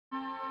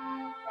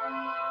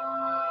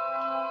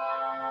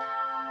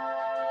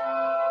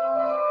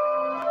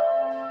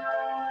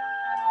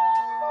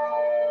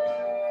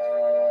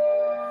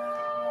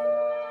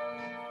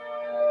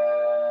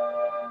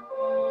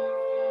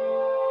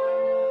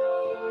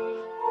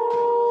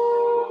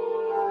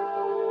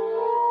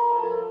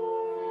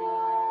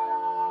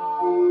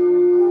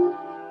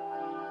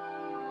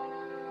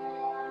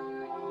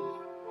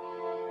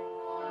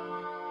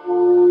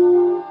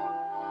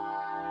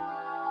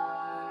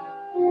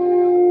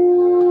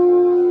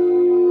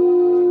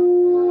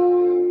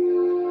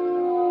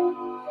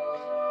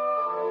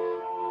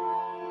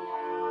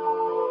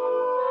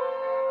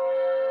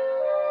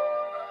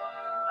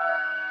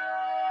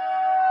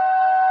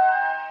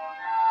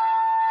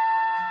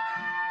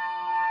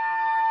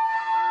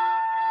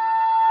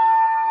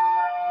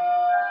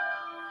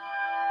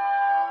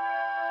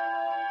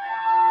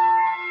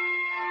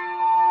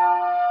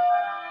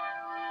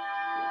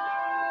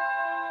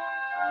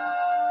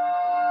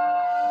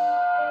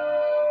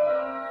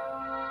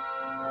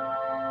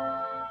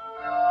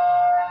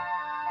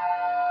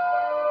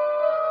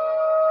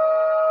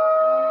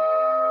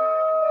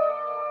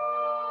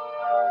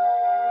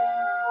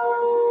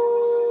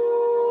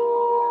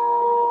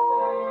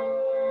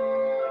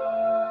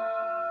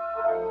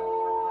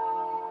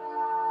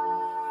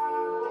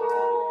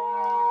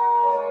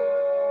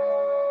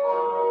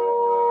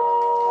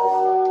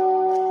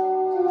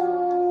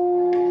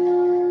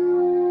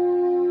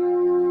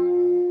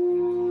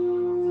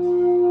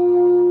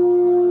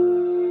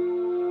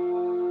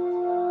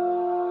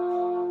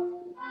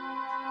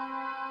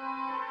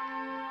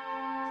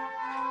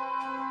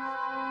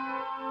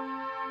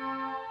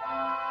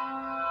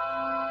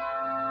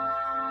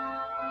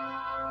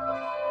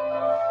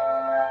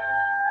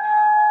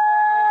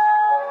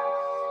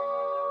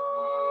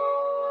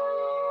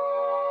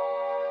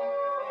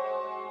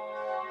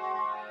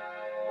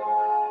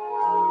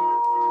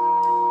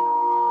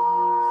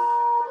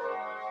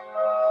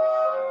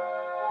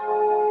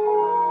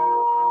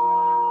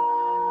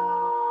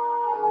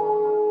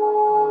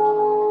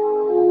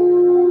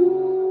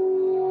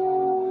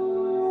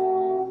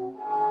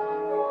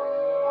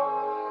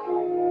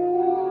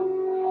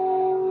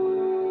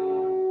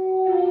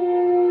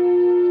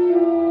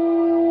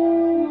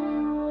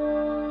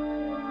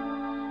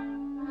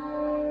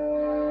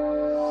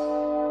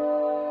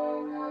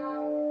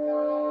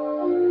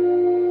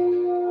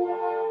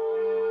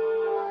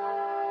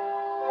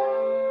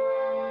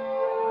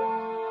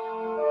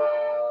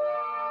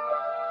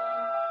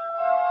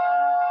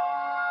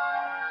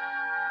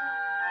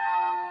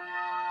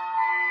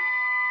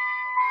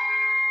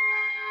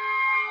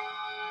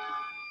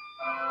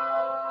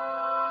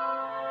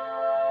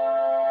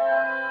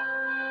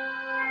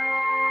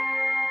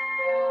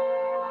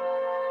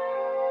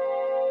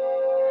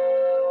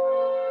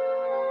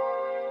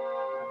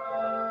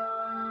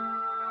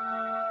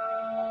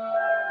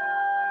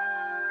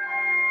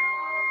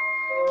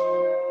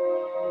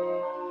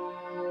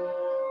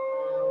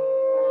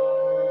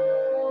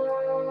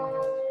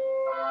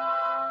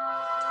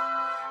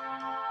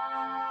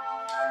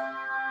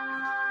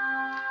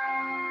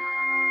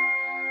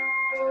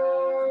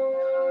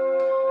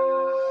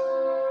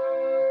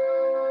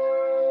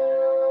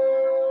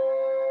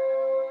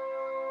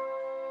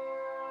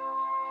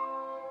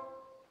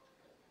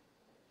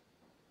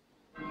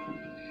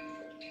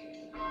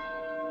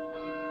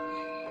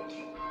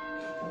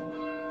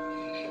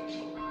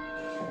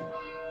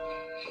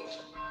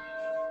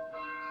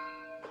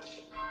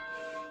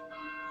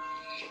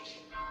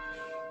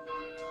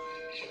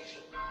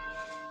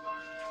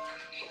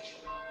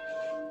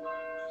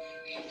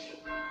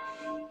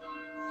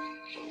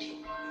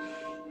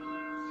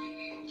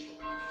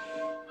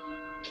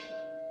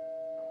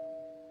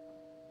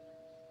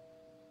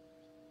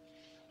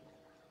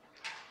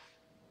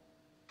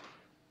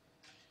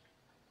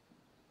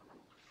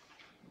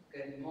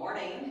Good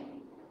morning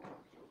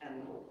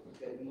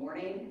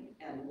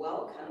and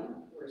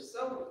welcome. We're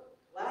so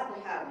glad to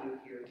have you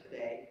here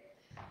today.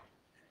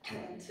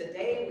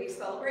 Today we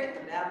celebrate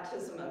the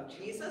baptism of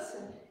Jesus,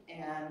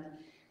 and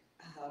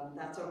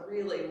that's a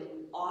really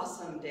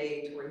awesome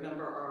day to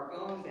remember our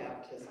own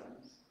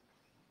baptisms.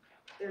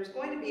 There's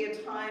going to be a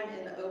time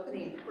in the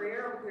opening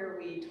prayer where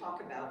we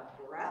talk about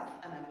breath,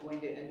 and I'm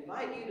going to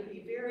invite you to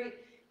be very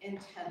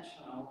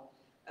intentional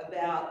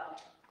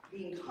about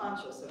being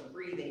conscious of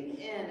breathing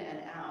in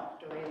and out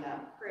during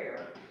that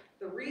prayer.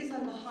 The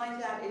reason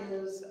behind that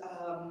is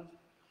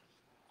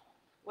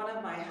one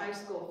of my high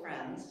school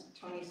friends,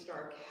 Tony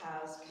Stark,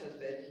 has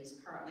COVID. He's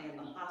currently in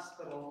the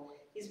hospital.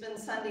 He's been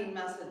sending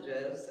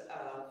messages.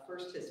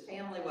 First, his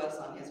family was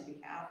on his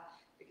behalf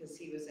because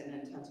he was in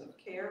intensive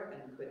care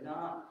and could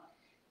not.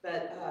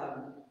 But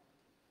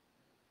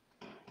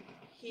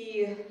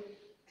he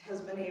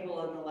has been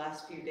able in the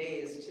last few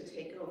days to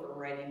take over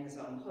writing his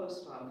own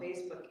post on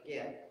Facebook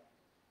again.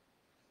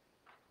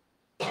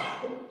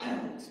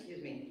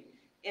 Excuse me.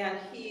 And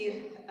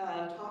he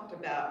talked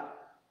about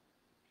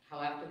how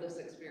after this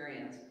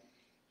experience,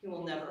 he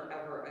will never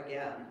ever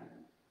again,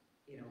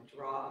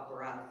 draw a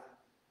breath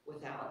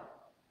without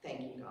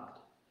thanking God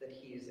that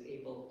he is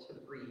able to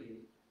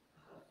breathe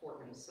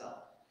for himself.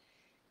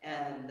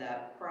 And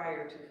that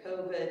prior to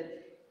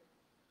COVID,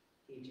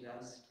 he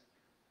just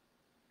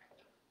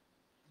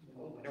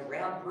went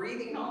around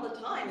breathing all the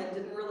time and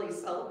didn't really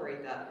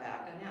celebrate that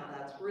fact. And now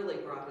that's really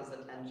brought his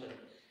attention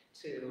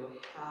to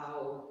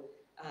how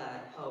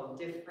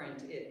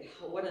different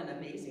what an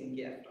amazing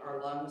gift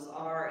our lungs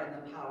are and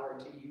the power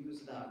to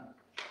use them.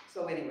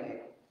 So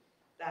anyway,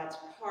 that's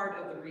part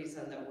of the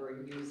reason that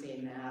we're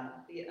using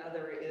that. The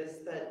other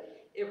is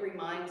that it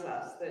reminds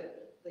us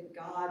that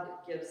God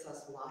gives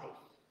us life.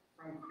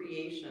 From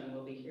creation,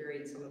 we'll be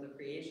hearing some of the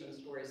creation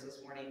stories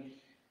this morning,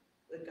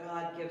 that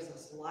God gives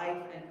us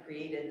life and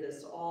created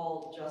this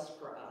all just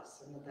for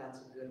us, and that's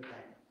a good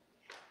thing.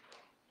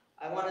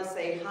 I want to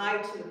say hi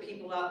to the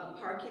people out in the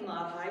parking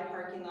lot. Hi,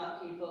 parking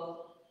lot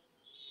people.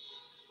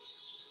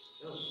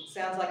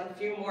 Sounds like a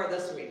few more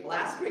this week.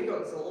 Last week it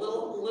was a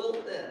little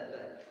thin,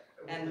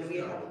 and we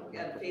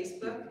have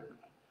Facebook.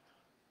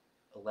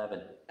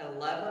 11.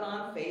 11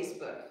 on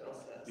Facebook, Phil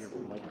says. Your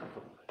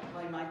microphone.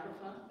 My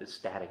microphone? It's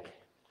static.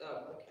 Oh,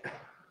 okay.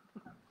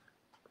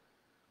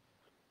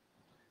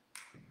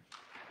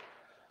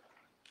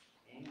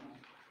 Hang on.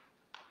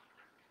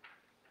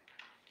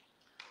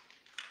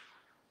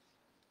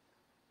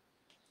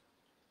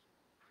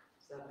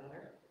 Is that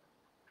better?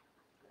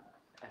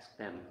 Ask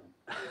them.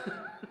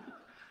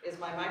 Is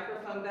my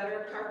microphone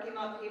better, parking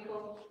lot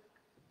people?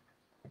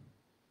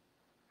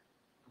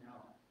 No.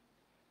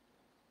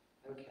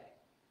 Okay.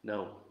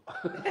 No.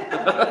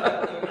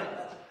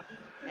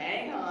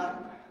 Hang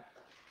on.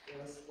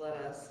 Just let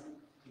us.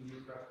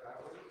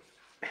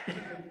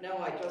 No,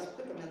 I just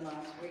put them in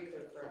last week.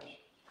 They're fresh.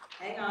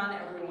 Hang on,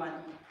 everyone.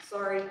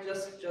 Sorry,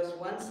 just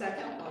 1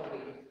 second while we.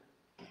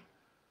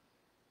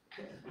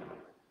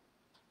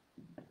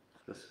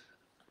 This.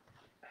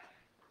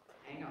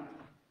 Hang on.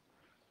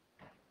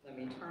 Let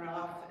me turn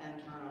off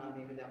and turn on.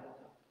 Maybe that will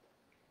help.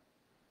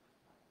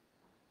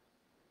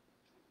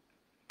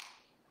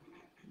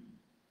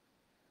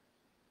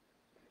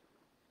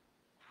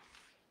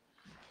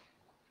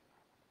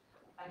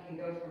 I can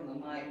go from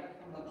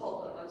the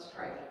pulpit. Let's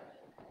try that.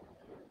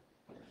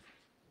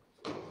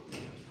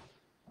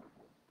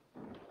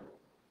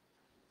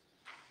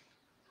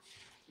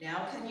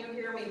 Now can you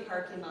hear me,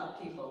 parking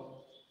lot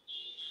people?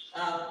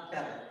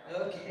 Better.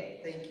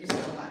 Okay, thank you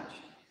so much.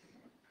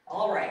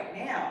 All right,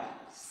 now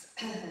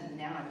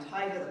I'm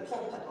tied to the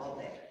pulpit all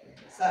day.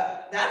 So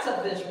that's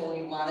a visual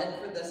you wanted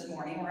for this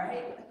morning,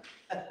 right?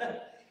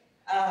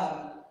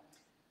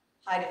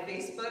 Hi to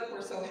Facebook.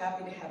 We're so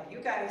happy to have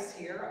you guys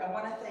here. I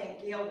want to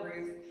thank Gail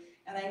Ruth,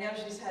 and I know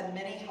she's had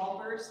many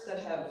helpers that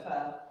have,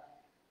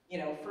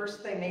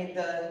 first they made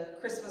the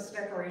Christmas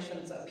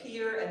decorations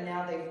appear, and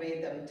now they've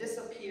made them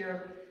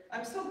disappear.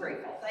 I'm so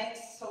grateful. Thanks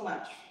so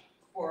much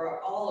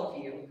for all of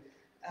you.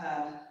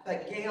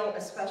 But Gail,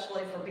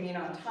 especially for being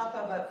on top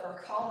of it,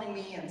 for calling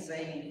me and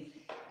saying,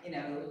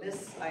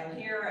 I'm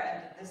here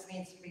and this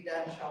needs to be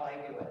done, shall I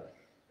do it?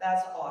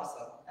 That's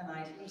awesome, and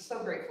I'm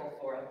so grateful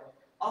for it.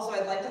 Also,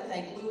 I'd like to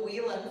thank Lou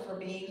Whelan for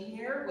being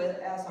here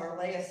as our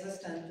lay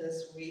assistant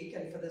this week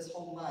and for this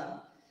whole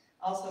month.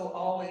 Also,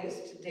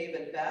 always to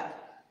David Beck,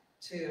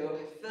 to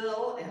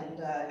Phil,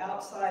 and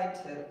outside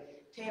to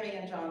Tammy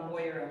and John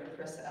Boyer and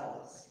Chris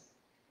Ellis.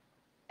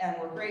 And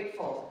we're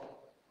grateful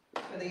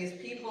for these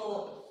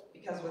people,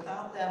 because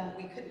without them,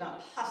 we could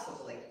not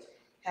possibly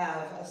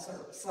have a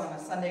service on a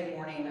Sunday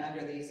morning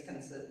under these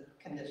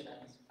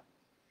conditions.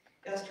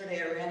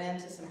 Yesterday, I ran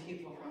into some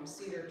people from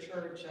Cedar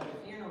Church at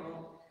a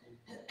funeral,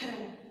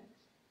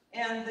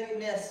 and they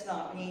miss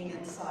not being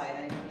inside.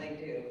 I know they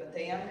do, but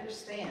they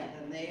understand,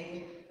 and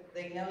they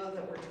know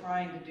that we're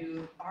trying to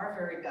do our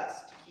very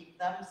best to keep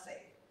them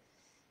safe.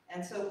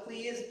 And so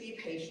please be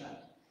patient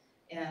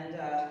and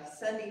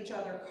send each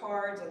other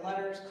cards and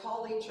letters,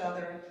 call each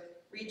other.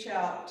 reach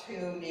out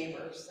to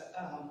neighbors,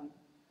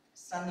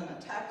 send them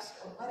a text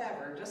or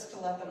whatever, just to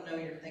let them know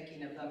you're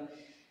thinking of them.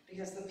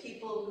 Because the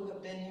people who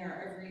have been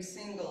here every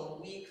single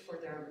week for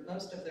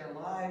most of their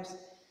lives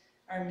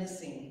are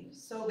missing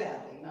so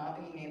badly, not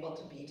being able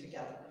to be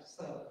together.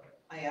 So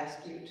I ask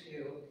you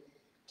to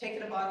take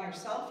it upon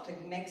yourself to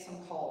make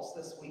some calls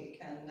this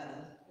week and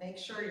make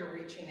sure you're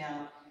reaching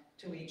out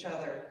to each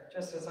other,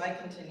 just as I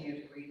continue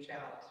to reach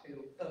out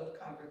to both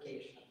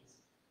congregations.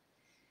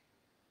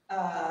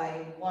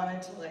 I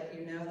wanted to let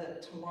you know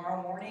that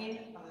tomorrow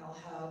morning I'll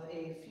have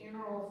a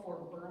funeral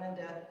for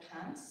Bernadette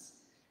Pence,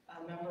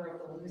 a member of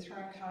the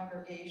Lutheran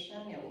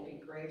congregation. It will be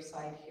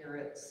graveside here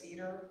at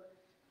Cedar.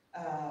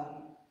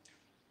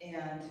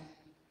 And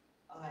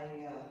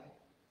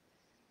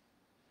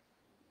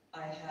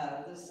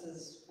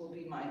will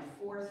be my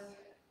 4th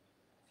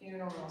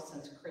funeral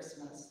since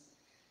Christmas.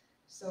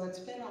 So it's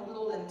been a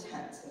little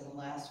intense in the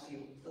last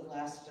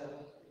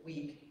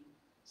week.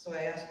 So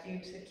I ask you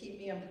to keep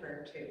me in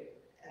prayer too,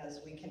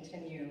 as we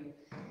continue.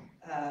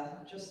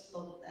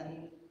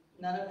 And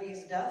none of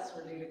these deaths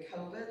were due to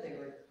COVID, they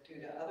were due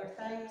to other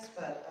things,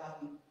 but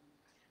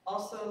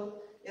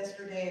also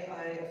yesterday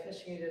I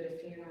officiated a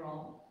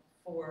funeral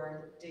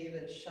for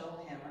David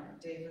Shellhammer.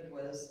 David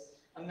was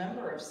a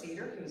member of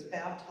Cedar. He was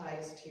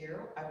baptized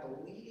here, I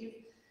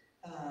believe.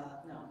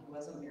 No, he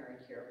wasn't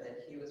married here,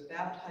 but he was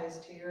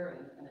baptized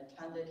here and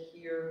attended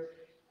here.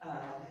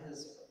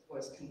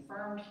 Was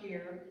confirmed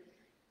here.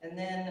 And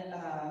then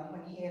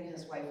when he and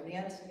his wife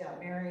Nancy got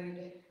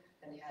married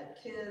and had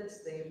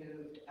kids, they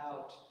moved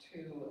out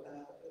to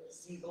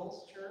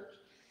Siegel's church,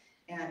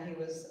 and he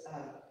was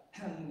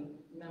a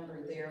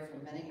member there for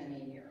many,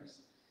 many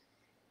years.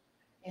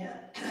 And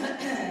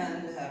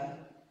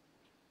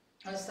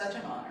it was such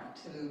an honor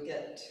to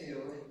get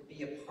to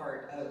be a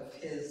part of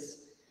his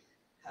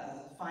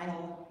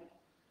final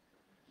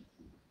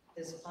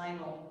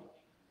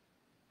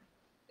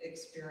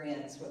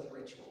experience with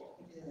Ritual,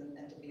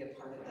 and to be a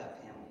part of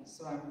that family.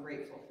 So I'm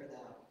grateful for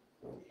that.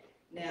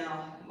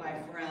 Now, my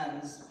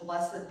friends,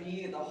 blessed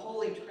be the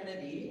Holy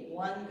Trinity,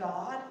 one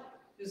God,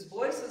 whose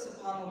voice is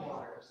upon the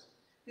waters,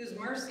 whose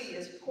mercy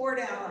is poured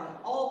out on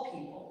all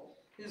people,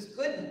 whose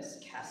goodness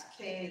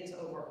cascades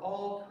over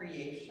all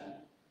creation.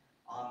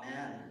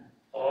 Amen.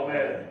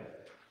 Amen.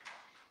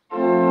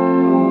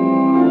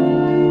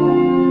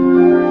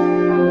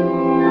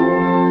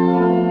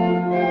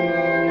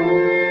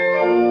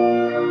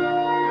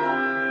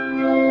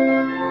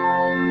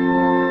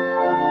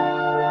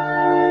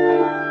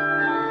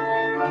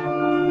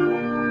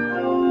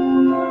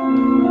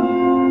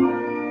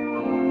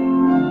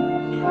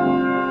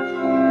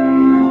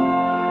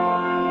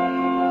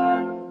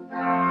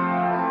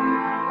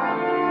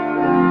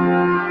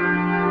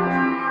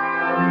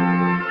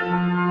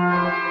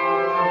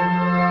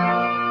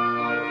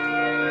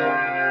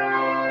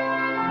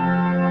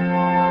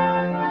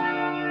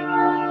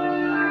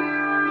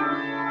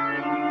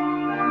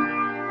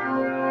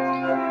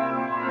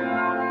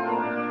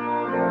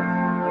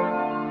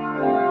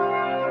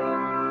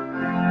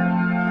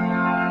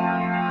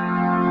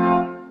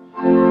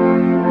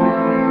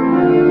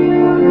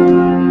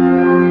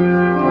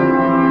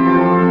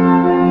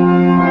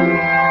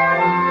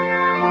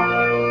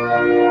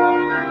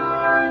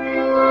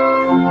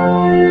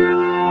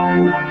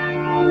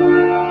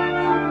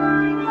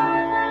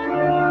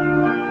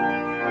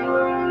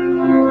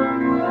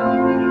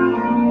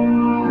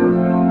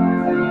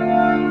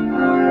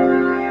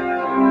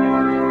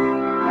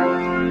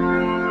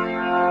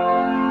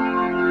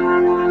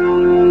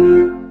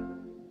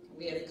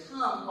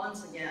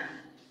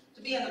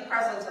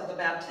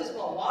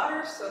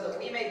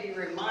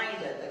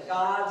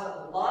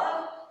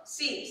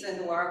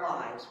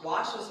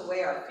 Washes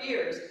away our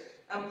fears,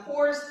 and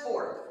pours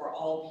forth for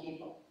all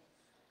people.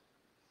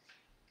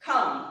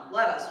 Come,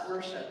 let us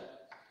worship.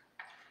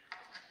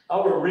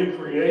 Our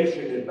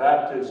recreation in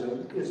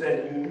baptism is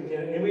an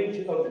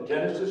image of the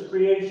Genesis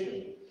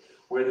creation,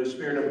 where the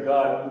Spirit of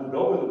God moved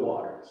over the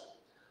waters.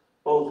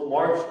 Both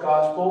Mark's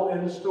Gospel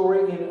and the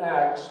story in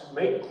Acts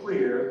make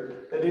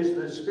clear that it is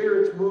the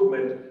Spirit's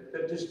movement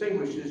that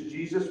distinguishes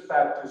Jesus'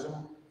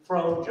 baptism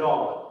from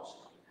John's.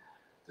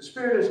 The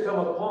Spirit has come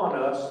upon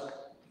us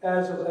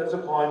as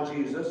upon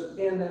Jesus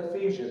in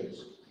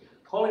Ephesians,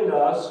 calling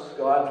us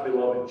God's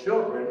beloved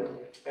children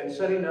and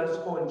setting us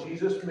on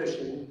Jesus'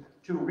 mission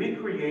to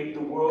recreate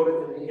the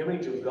world in the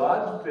image of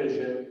God's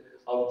vision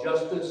of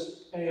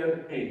justice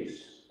and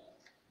peace.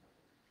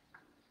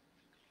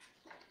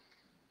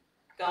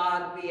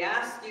 God, we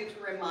ask you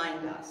to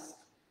remind us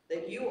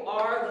that you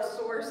are the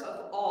source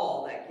of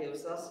all that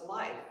gives us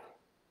life: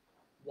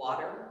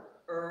 water,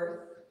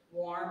 earth,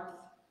 warmth,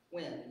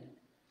 wind.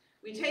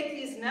 We take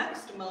these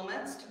next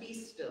moments to be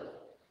still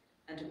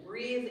and to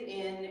breathe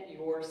in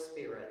your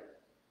Spirit.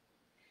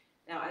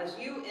 Now, as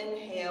you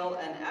inhale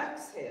and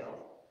exhale,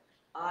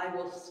 I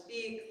will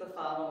speak the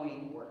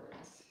following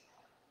words.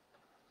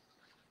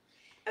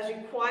 As you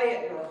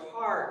quiet your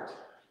heart,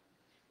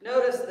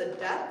 notice the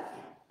depth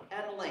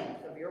and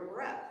length of your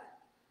breath.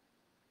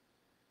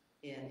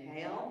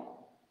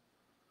 Inhale.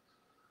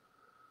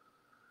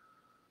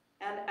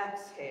 and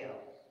exhale.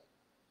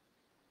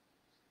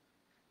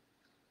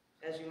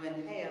 As you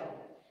inhale,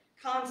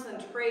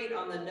 concentrate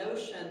on the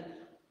notion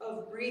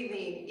of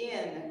breathing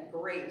in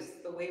grace,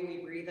 the way we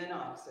breathe in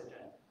oxygen.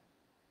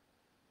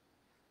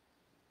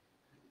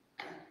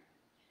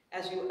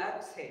 As you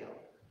exhale,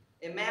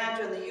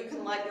 imagine that you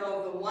can let go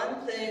of the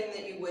one thing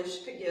that you wish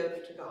to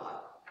give to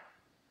God.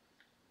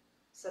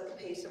 Set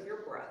the pace of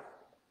your breath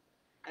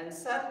and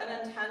set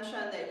an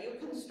intention that you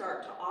can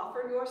start to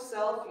offer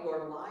yourself,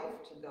 your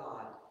life to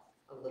God,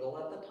 a little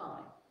at a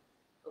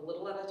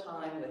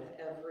time with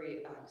every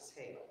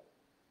exhale.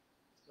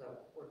 So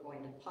we're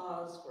going to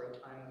pause for a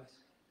time of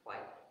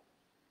quiet.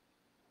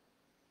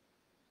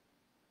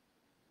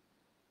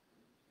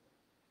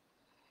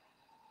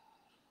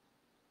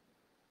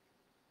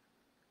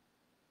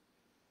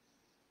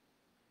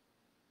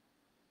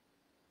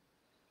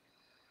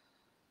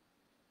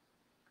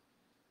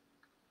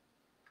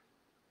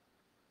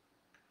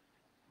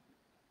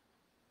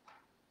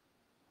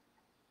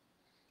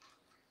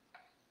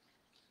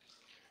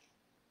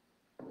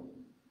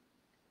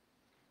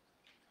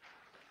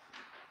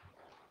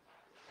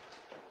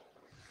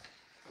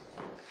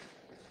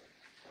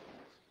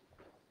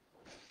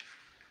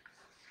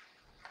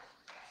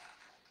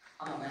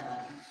 Amen.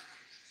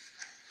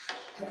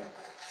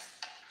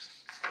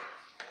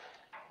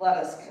 Let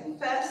us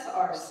confess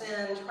our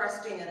sin,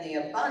 trusting in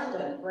the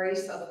abundant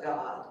grace of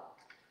God.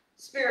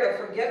 Spirit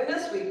of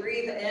forgiveness, we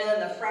breathe in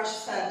the fresh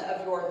scent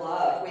of your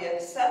love. We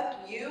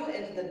accept you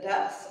into the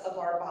depths of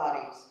our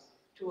bodies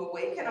to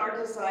awaken our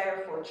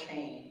desire for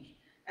change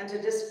and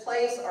to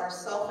displace our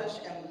selfish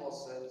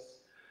impulses.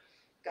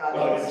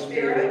 God in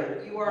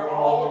Spirit, you are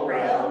all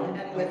around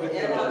and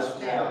within us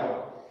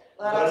now.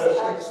 Let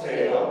us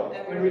exhale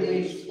and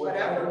release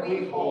whatever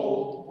we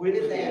hold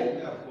within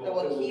that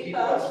will keep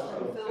us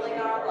from filling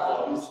our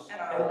lungs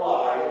and our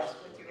lives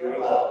with your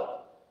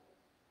love.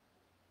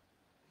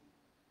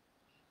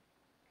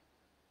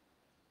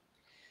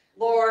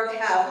 Lord,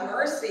 have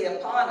mercy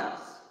upon us.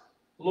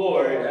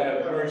 Lord,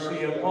 have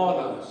mercy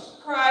upon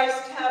us.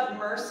 Christ, have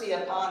mercy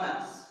upon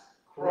us.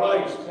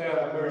 Christ,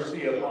 have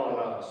mercy upon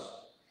us.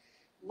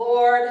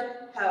 Lord,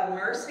 have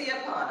mercy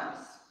upon us.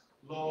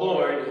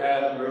 Lord,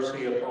 have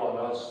mercy upon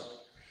us.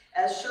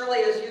 As surely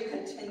as you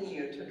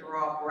continue to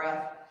draw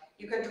breath,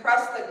 you can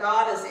trust that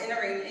God is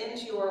entering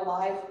into your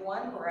life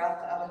one breath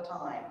at a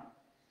time.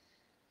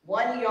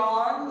 One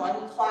yawn,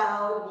 one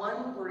cloud,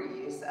 one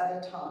breeze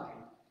at a time.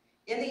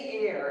 In the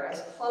air,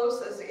 as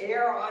close as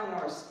air on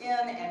your skin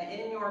and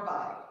in your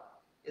body,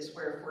 is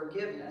where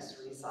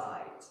forgiveness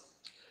resides.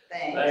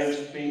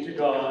 Thanks be to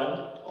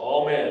God.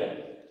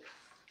 Amen.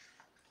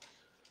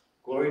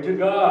 Glory to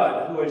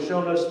God, who has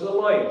shown us the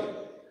light.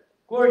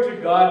 Glory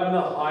to God in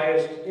the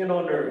highest and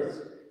on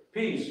earth.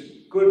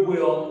 Peace,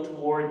 goodwill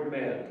toward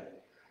men.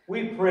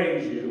 We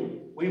praise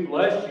you, we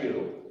bless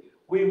you,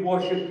 we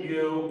worship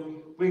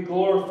you, we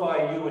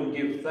glorify you and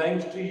give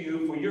thanks to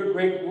you for your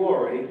great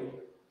glory,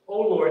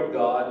 O Lord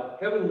God,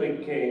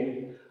 heavenly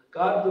King,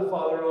 God the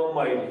Father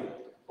Almighty,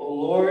 O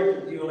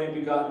Lord, the only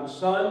begotten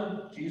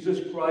Son,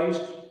 Jesus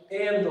Christ,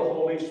 and the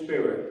Holy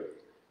Spirit.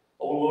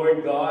 O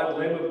Lord God,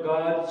 Lamb of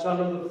God, Son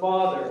of the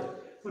Father,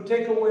 who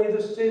take away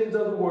the sins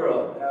of the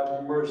world,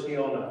 have mercy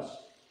on us.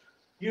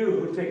 You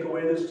who take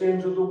away the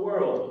sins of the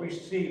world,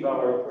 receive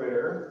our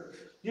prayer.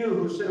 You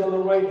who sit on the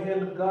right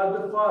hand of God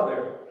the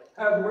Father,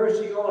 have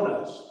mercy on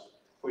us.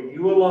 For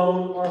you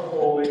alone are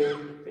holy,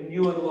 and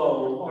you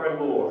alone are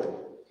Lord.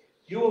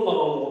 You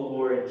alone, O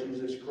Lord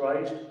Jesus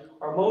Christ,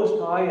 are most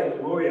high in the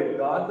glory of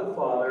God the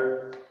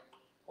Father.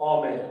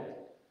 Amen.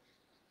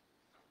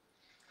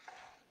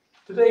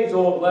 Today's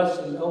Old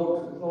Testament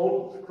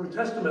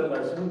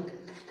lesson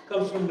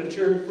comes from the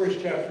first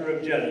chapter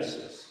of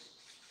Genesis.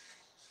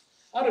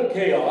 Out of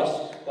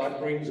chaos, God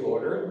brings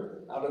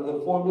order. Out of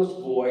the formless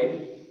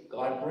void,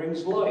 God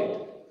brings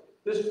light.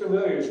 This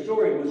familiar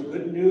story was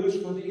good news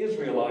for the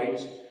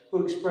Israelites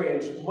who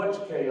experienced much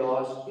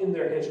chaos in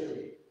their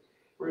history.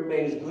 It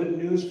remains good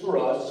news for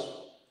us.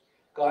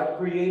 God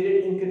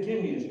created and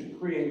continues to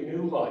create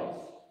new life.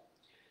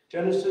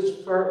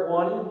 Genesis part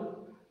 1,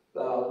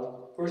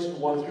 verses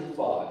 1 through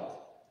 5.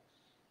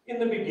 In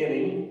the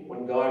beginning,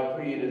 when God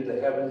created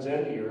the heavens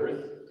and the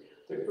earth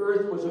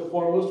was a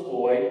formless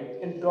void,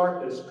 and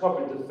darkness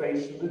covered the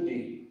face of the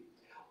deep,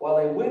 while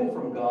a wind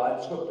from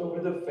God swept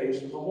over the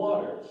face of the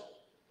waters.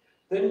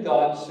 Then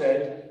God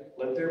said,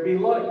 "Let there be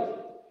light,"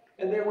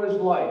 and there was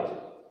light.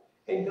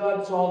 And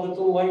God saw that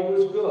the light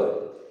was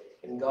good,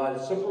 and God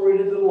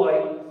separated the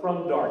light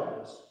from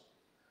darkness.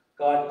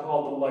 God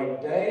called the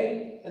light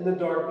day, and the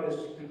darkness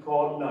he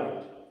called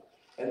night.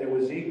 And there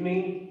was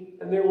evening,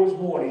 and there was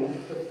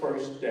morning the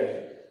first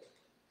day.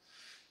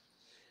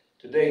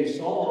 Today's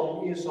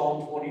psalm is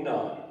Psalm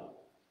 29.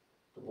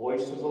 The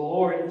voice of the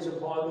Lord is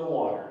upon the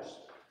waters.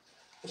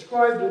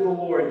 Ascribe to the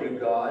Lord, you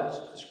gods.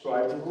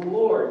 Ascribe to the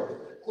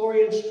Lord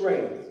glory and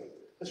strength.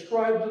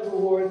 Ascribe to the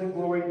Lord the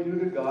glory due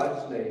to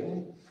God's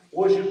name.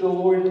 Worship the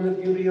Lord in the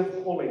beauty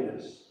of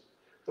holiness.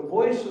 The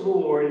voice of the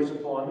Lord is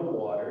upon the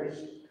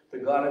waters. The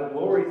God of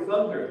glory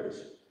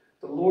thunders.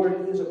 The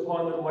Lord is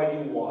upon the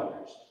mighty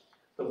waters.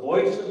 The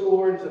voice of the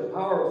Lord is a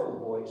powerful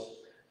voice.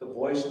 The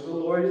voice of the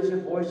Lord is a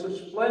voice of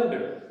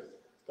splendor.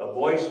 The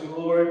voice of the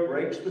Lord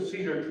breaks the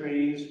cedar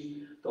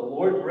trees. The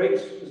Lord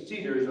breaks the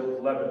cedars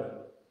of Lebanon.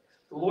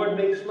 The Lord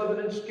makes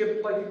Lebanon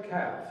skip like a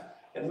calf,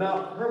 and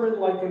Mount Hermon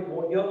like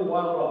a young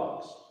wild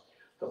ox.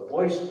 The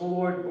voice of the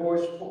Lord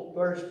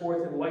bursts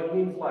forth in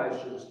lightning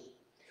flashes.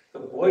 The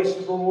voice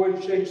of the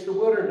Lord shakes the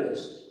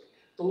wilderness.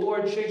 The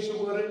Lord shakes the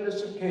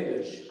wilderness of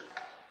Kadesh.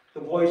 The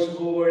voice of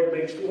the Lord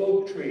makes the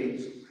oak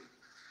trees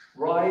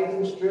writhe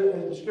and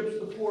strips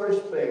the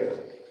forest bare.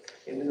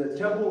 And in the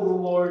temple of the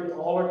Lord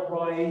all are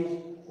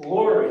crying,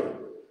 Glory!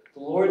 The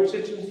Lord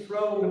sits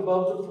enthroned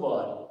above the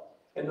flood,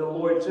 and the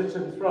Lord sits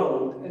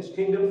enthroned as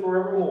kingdom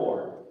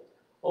forevermore.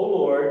 O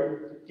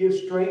Lord, give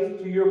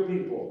strength to your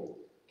people.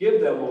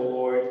 Give them, O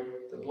Lord,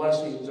 the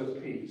blessings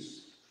of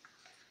peace.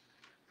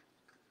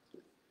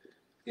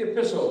 The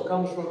epistle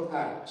comes from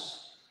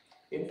Acts.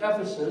 In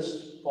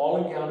Ephesus,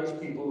 Paul encounters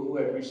people who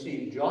had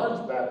received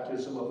John's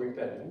baptism of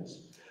repentance,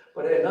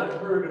 but had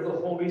not heard of the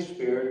Holy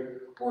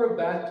Spirit or of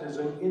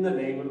baptism in the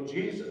name of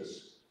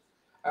Jesus.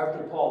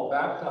 After Paul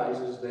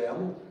baptizes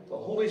them, the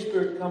Holy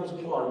Spirit comes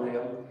upon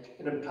them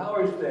and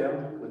empowers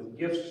them with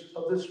gifts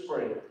of the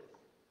Spirit.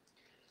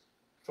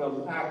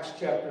 From Acts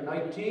chapter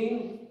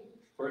 19,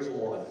 verse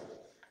 1.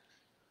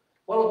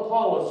 While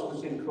Apollos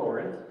was in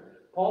Corinth,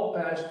 Paul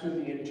passed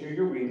through the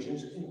interior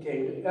regions and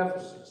came to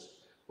Ephesus,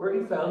 where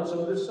he found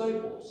some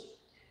disciples.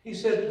 He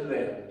said to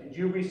them, Did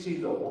you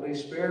receive the Holy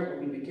Spirit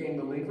when you became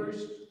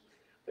believers?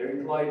 They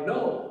replied,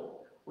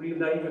 No, we have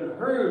not even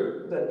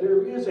heard that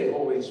there is a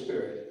Holy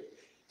Spirit.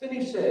 Then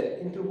he said,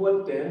 Into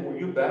what then were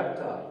you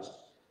baptized?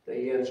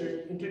 They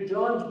answered, Into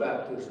John's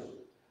baptism.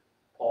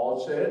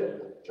 Paul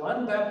said,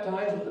 John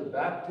baptized with the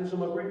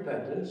baptism of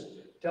repentance,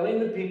 telling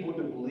the people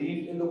to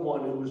believe in the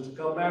one who was to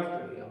come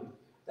after him,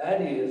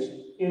 that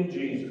is, in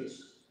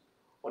Jesus.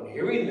 On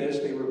hearing this,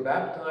 they were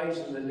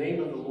baptized in the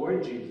name of the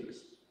Lord Jesus.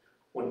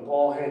 When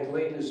Paul had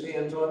laid his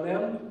hands on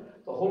them,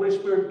 the Holy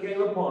Spirit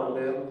came upon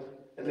them,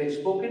 and they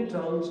spoke in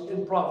tongues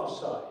and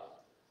prophesied.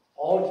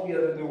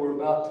 Altogether, there were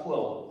about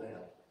 12 of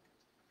them.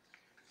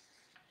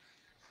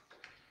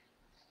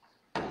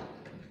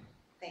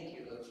 Thank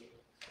you, Luke.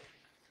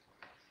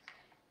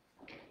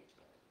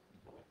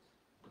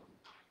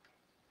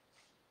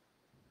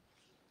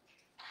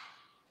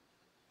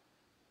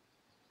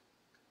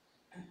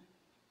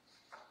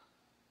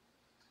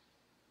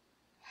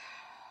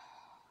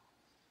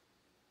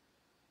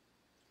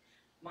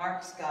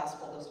 Mark's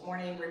gospel this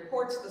morning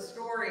reports the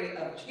story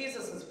of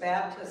Jesus'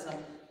 baptism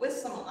with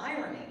some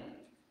irony.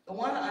 The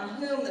one on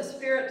whom the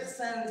Spirit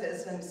descends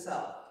is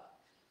himself,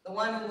 the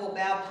one who will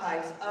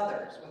baptize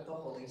others with the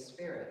Holy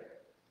Spirit.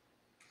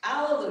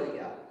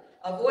 Alleluia!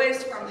 A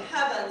voice from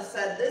heaven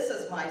said, This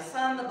is my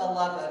Son, the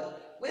beloved,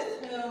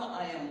 with whom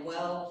I am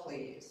well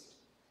pleased.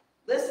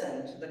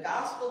 Listen to the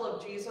gospel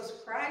of Jesus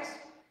Christ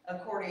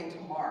according to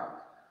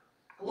Mark.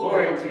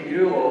 Glory to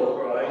you, O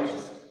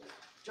Christ.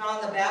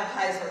 John the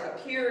Baptizer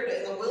appeared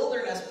in the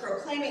wilderness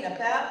proclaiming a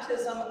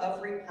baptism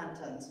of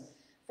repentance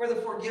for the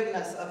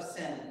forgiveness of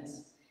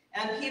sins.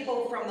 And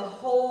people from the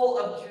whole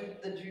of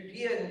the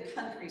Judean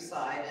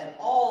countryside and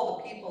all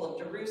the people of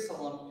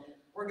Jerusalem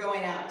were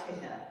going out to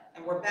him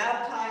and were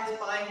baptized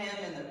by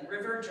him in the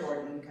river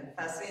Jordan,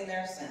 confessing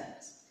their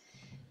sins.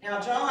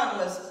 Now John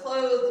was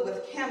clothed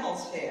with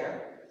camel's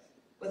hair,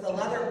 with a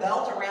leather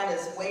belt around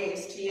his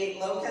waist. He ate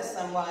locusts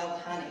and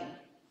wild honey.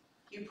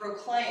 He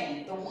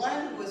proclaimed, The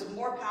one who is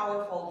more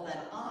powerful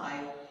than I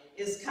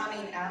is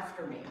coming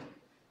after me.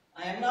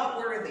 I am not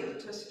worthy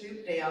to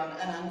stoop down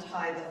and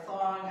untie the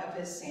thong of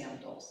his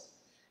sandals.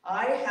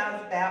 I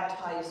have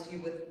baptized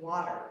you with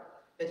water,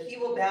 but he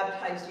will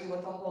baptize you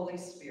with the Holy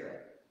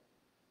Spirit.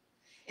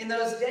 In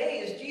those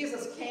days,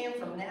 Jesus came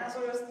from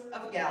Nazareth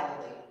of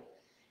Galilee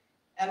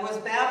and was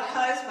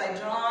baptized by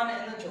John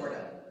in the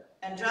Jordan.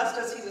 And just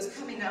as he was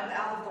coming up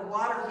out of the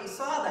water, he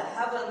saw the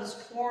heavens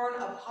torn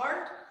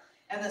apart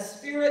and the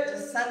Spirit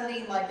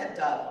descending like a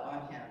dove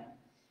on him.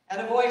 And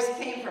a voice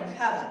came from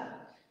heaven,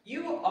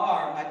 You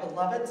are my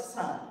beloved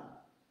Son.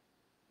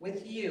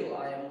 With you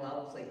I am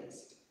well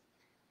pleased.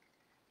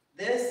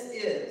 This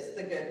is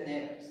the good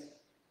news.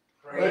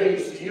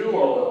 Praise to you,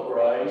 O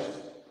Christ.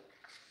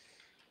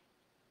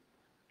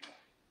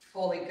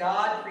 Holy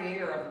God,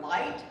 creator of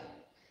light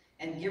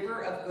and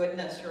giver of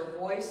goodness, your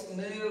voice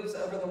moves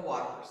over the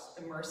waters.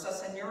 Immerse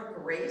us in your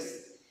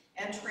grace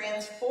and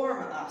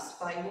transform us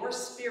by your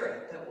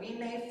Spirit, that we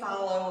may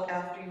follow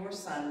after your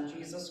Son,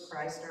 Jesus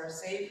Christ, our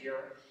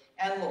Savior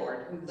and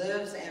Lord, who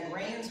lives and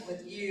reigns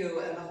with you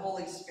and the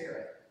Holy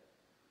Spirit,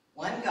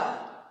 one God,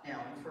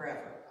 now and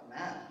forever.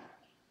 Amen.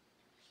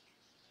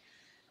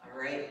 All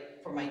right,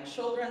 for my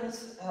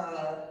children's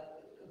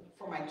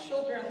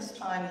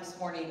time this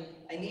morning,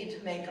 I need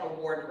to make a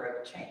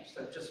wardrobe change.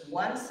 So just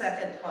 1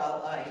 second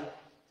while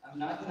I'm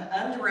not going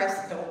to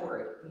undress, don't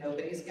worry.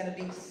 Nobody's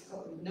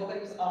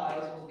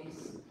eyes will be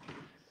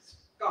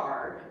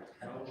scarred.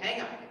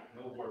 Hang on.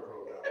 No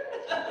wardrobe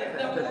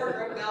No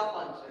wardrobe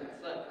malfunction.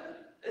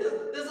 So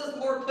This is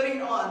more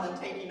putting on than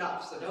taking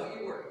off, so don't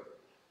you worry.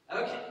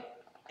 Okay,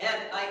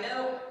 and I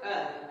know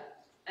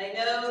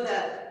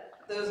that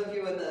those of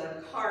you in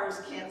the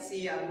cars can't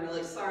see. I'm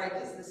really sorry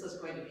because this is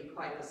going to be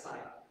quite the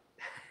sight.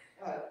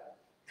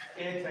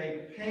 It's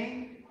a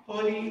pink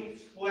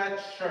hoodie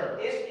sweatshirt.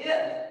 It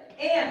is.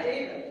 And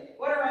David,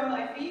 what are on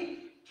my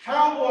feet?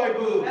 Cowboy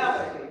boots.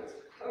 Cowboy boots.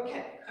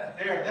 Okay.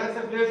 There, that's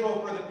a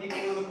visual for the people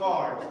in the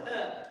cars.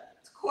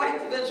 It's quite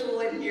the visual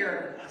in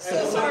here.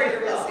 So sorry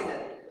you're missing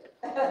it.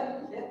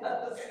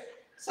 Yes.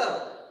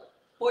 So,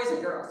 boys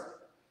and girls,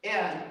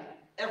 and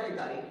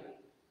everybody,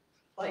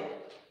 like,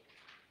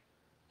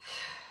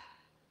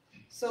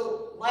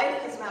 so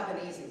life has not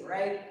been easy,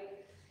 right?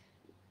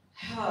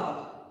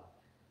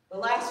 The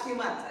last few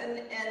months,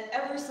 and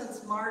ever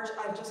since March,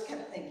 I've just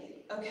kept thinking,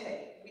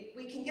 okay,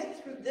 we can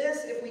get through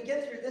this. If we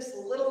get through this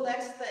little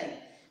next thing,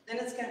 then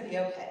it's going to be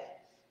okay.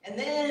 And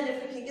then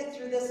if we can get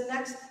through this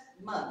next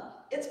month,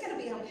 it's going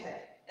to be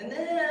okay. And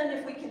then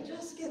if we can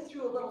just get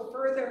through a little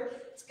further,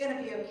 it's going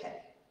to be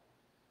okay.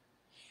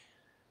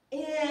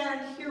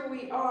 And here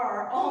we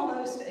are,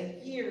 almost a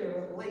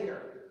year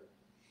later.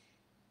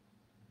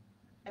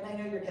 And I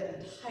know you're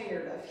getting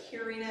tired of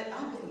hearing it.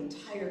 I'm getting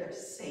tired of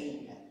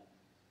saying it.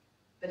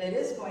 But it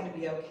is going to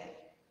be okay.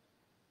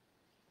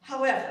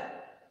 However,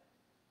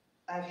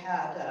 I've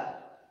had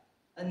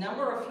a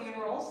number of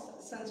funerals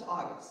since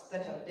August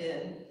that have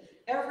been,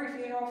 every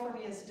funeral for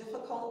me is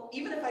difficult.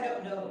 Even if I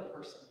don't know the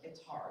person, it's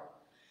hard.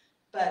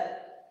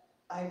 But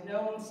I've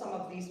known some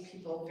of these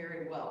people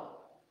very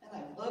well, and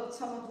I've loved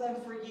some of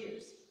them for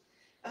years.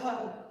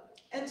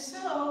 And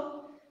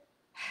so,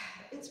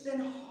 it's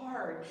been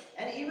hard.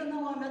 And even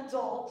though I'm an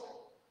adult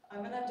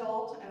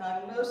and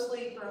I'm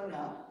mostly grown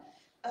up,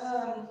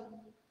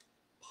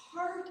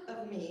 part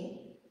of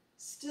me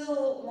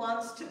still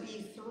wants to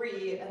be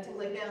 3 and to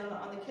lay down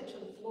on the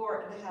kitchen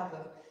floor and to have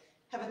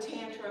a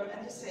tantrum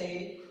and to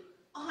say,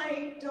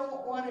 I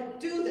don't want to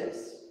do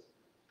this.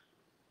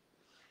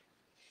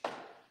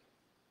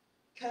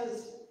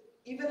 Because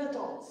even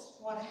adults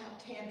want to have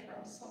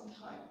tantrums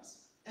sometimes.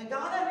 And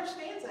God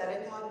understands that,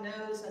 and God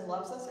knows and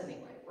loves us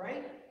anyway,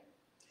 right?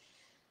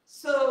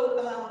 So,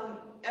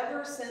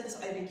 ever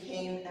since I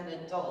became an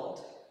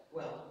adult,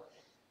 well,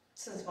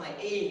 since my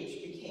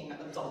age became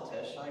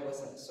adultish, I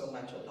wasn't so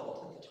much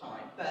adult at the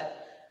time,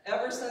 but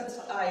ever since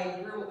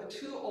I grew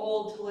too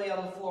old to lay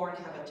on the floor and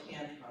have a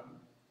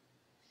tantrum,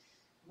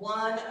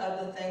 one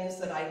of the things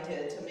that I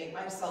did to make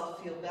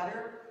myself feel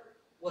better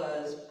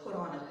was put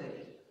on a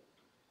hoodie.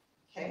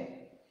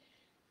 Okay?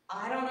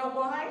 I don't know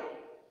why.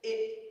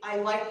 I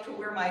like to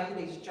wear my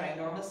hoodies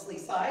ginormously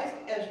sized,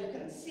 as you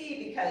can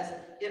see, because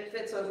it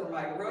fits over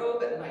my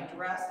robe and my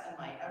dress and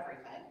my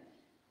everything.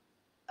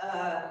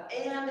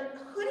 And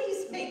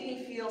hoodies make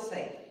me feel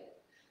safe.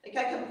 Like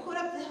I can put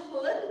up the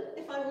hood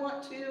if I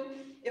want to.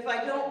 If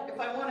I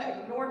want to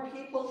ignore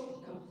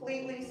people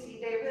completely, see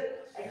David,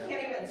 I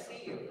can't even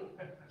see you.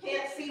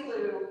 Can't see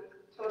Lou,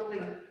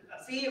 totally.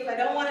 See, if I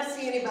don't want to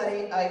see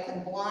anybody, I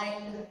can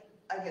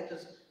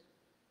just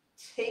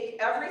take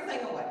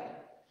everything away.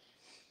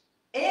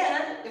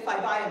 And if I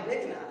buy them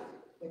big enough,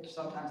 which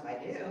sometimes I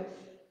do,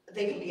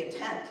 they can be a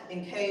tent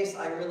in case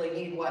I really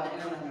need one in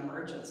an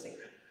emergency.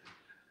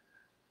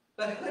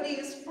 But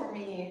hoodies for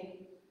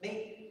me, and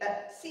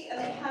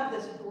they have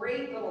this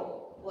great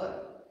little,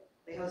 look,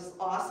 they have this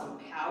awesome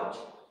pouch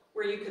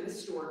where you can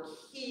store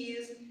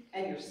keys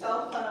and your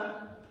cell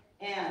phone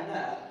and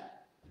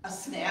a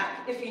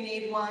snack if you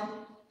need one.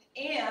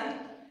 And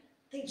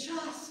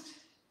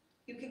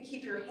you can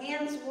keep your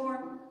hands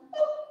warm.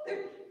 Oh,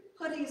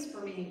 hoodies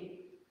for me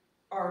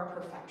are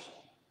perfection.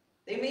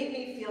 They make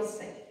me feel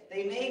safe.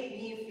 They make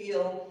me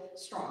feel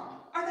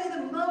strong. Are they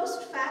the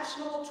most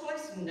fashionable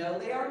choice? No,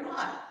 they are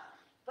not.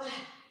 But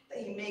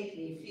they make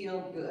me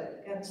feel good.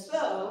 And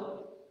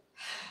so,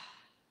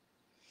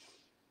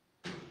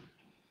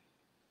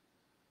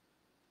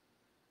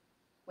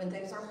 when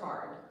things are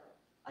hard,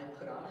 I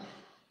put on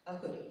a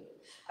hoodie.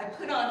 I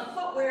put on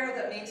footwear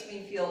that makes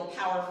me feel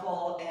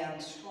powerful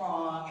and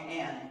strong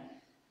and,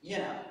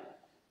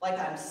 like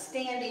I'm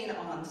standing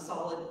on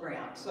solid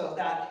ground. So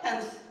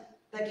hence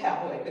the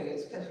cowboy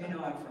boots, because I'm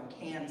from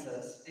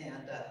Kansas.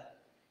 And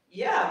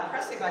yeah,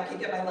 impressive, I could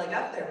get my leg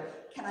up there.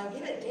 Can I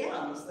get it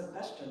down is the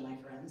question, my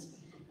friends.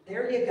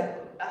 There you go,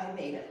 I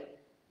made it.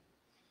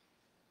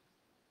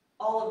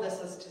 All of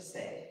this is to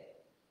say,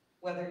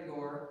 whether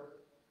you're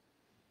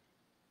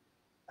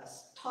a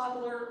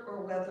toddler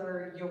or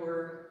whether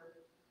you're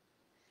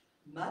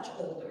much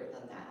older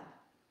than that,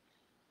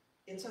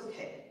 it's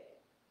okay.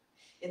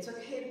 It's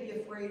okay to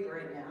be afraid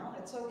right now.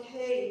 It's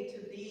okay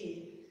to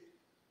be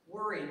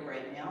worried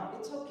right now.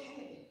 It's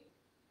okay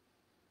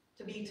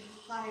to be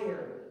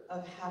tired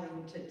of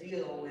having to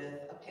deal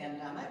with a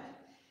pandemic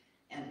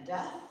and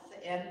death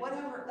and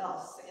whatever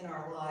else in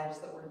our lives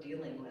that we're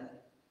dealing with.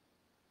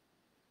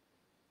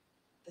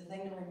 The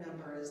thing to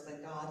remember is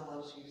that God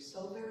loves you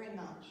so very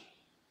much.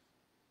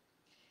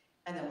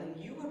 And that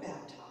when you were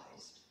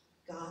baptized,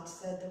 God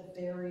said the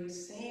very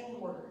same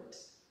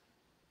words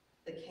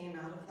that came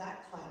out of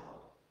that cloud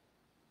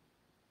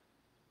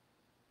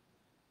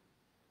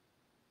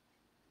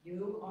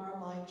You are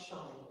my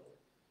child.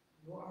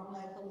 You are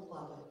my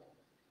beloved.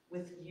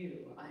 With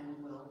you I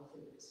am well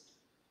pleased.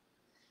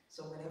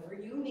 So whatever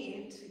you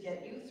need to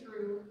get you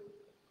through,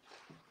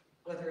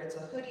 whether it's a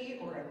hoodie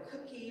or a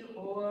cookie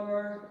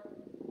or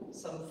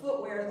some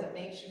footwear that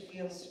makes you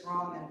feel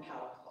strong and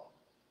powerful,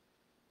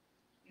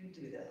 you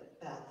do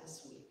that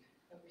this week,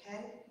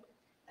 okay?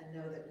 And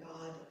know that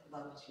God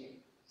loves you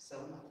so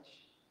much.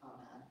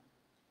 Amen.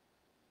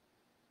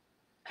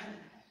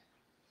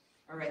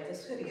 All right,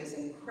 this hoodie is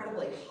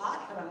incredibly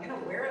hot, but I'm going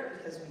to wear it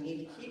because we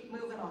need to keep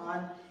moving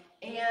on,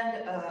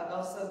 and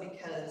also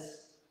because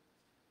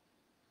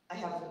I'm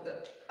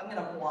going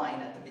to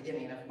whine at the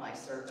beginning of my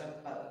sermon,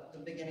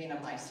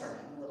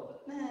 a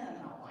little bit.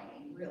 Not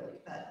whining, really,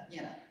 but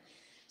you know.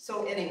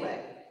 So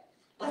anyway,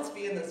 let's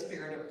be in the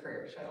spirit of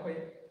prayer, shall we?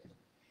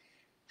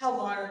 How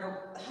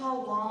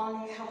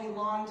we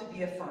long to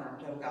be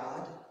affirmed, oh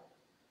God.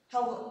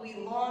 How we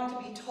long to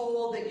be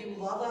told that you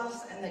love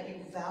us and that you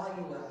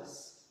value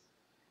us.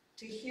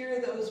 To hear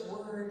those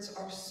words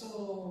are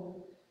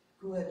so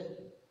good.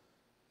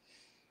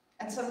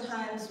 And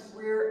sometimes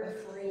we're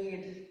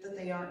afraid that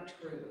they aren't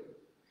true.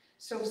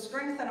 So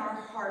strengthen our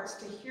hearts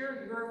to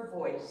hear your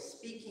voice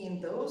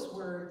speaking those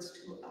words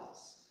to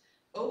us.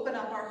 Open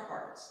up our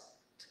hearts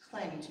to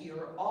cling to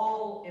your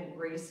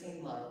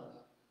all-embracing love.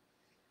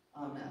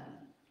 Amen.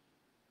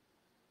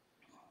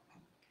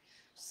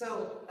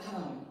 So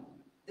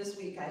this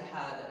week I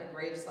had a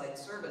graveside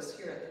service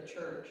here at the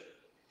church.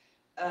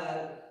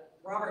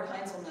 Robert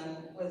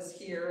Heinzelman was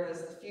here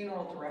as the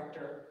funeral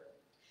director.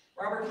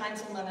 Robert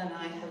Heinzelman and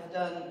I have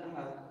done,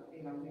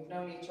 we've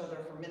known each other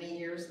for many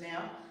years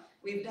now.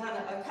 We've done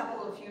a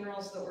couple of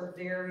funerals that were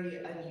very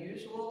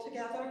unusual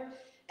together,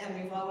 and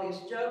we've always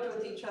joked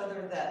with each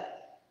other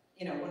that,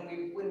 you know,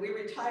 when we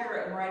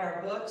retire and write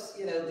our books,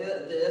 you know,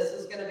 this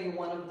is going to be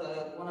one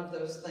of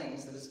those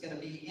things that is going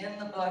to be in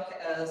the book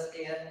as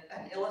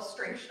an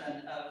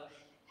illustration of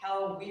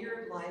how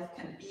weird life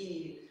can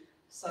be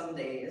some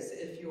days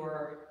if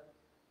you're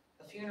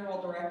a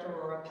funeral director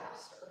or a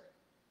pastor.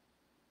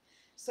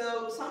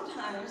 So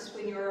sometimes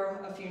when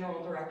you're a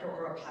funeral director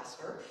or a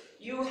pastor,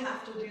 you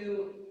have to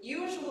do,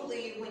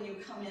 usually when you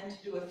come in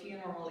to do a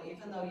funeral,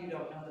 even though you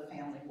don't know the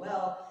family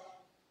well,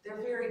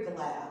 they're very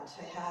glad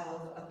to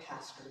have a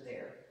pastor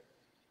there.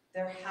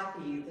 They're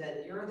happy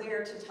that you're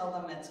there to tell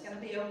them it's going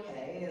to be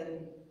okay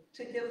and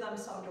to give them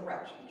some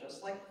direction,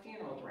 just like the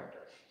funeral director.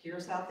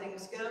 Here's how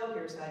things go,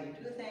 here's how you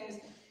do things,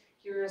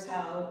 here's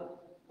how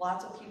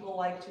lots of people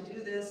like to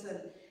do this,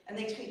 and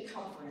they take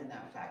comfort in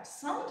that fact.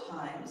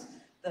 Sometimes,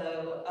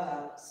 though,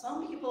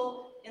 some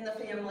people in the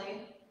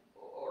family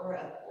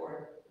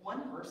or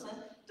one person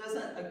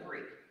doesn't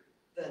agree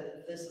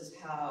that this is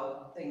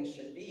how things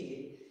should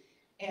be.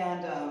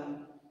 And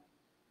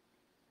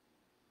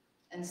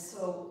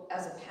so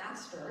as a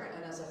pastor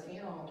and as a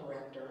funeral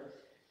director,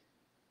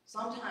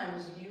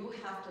 sometimes you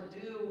have to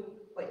do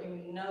what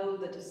you know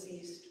the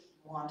deceased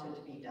wanted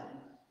to be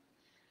done.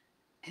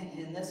 And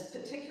in this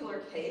particular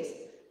case,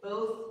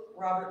 both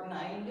Robert and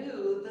I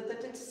knew that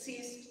the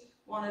deceased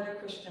wanted a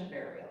Christian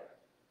burial.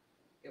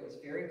 It was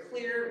very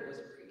clear, it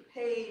was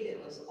prepaid,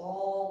 it was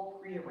all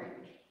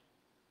prearranged.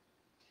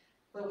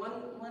 But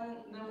one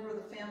member of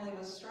the family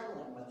was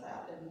struggling with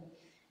that,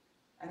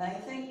 and I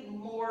think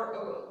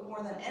more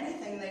than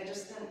anything, they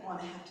just didn't want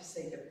to have to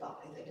say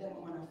goodbye. They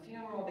didn't want a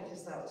funeral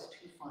because that was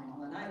too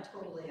final, and I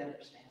totally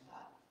understand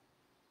that.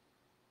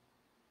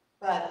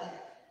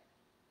 But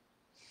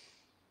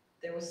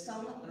there was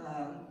some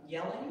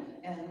yelling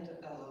and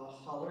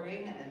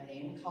hollering and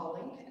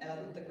name-calling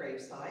at the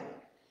graveside,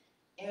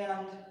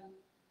 and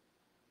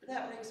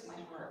that breaks my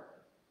heart.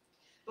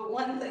 But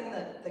one thing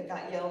that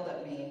got yelled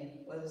at me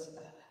was,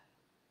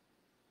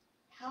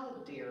 how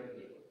dare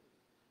you?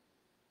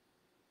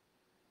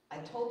 I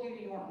told you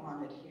you weren't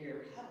wanted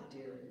here. How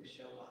dare you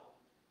show up?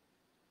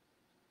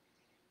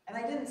 And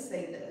I didn't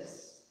say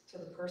this to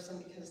the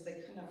person because they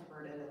couldn't have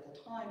heard it at the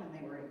time and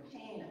they were in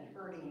pain and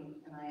hurting,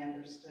 and I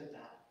understood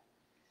that.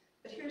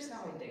 But here's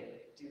how I dare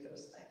do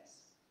those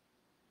things.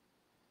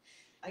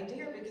 I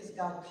dare because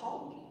God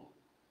called me.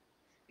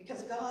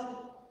 Because God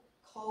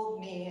called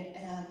me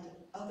and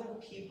other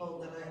people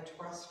that I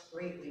trust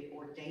greatly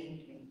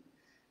ordained me.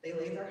 They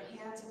laid their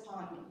hands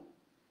upon me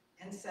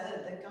and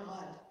said that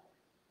God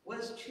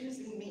was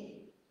choosing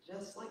me,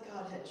 just like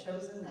God had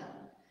chosen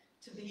them,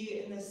 to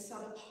be in this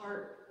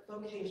set-apart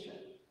vocation.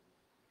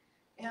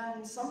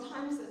 And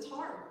sometimes it's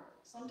hard.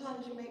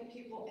 Sometimes you make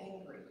people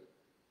angry.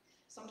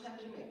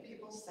 Sometimes you make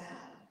people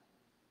sad.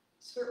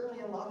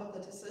 Certainly a lot of the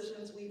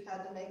decisions we've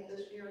had to make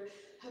this year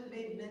have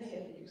made many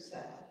of you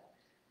sad.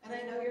 And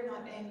I know you're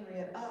not angry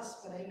at us,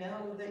 but I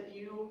know that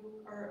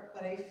you are,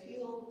 but I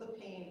feel the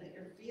pain that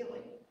you're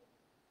feeling.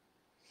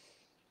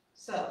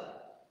 So,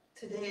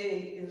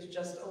 today is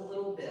just a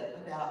little bit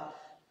about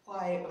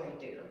why I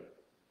dare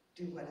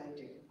do what I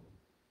do.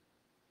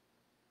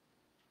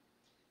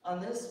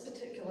 On this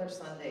particular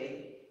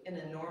Sunday, in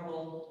a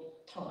normal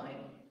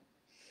time,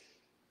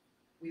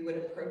 we would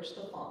approach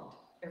the font.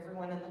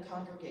 Everyone in the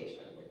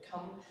congregation would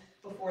come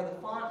before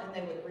the font and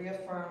they would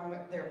reaffirm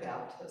their vow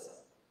baptism.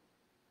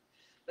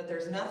 But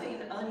there's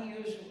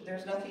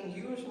nothing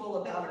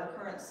usual about our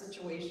current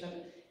situation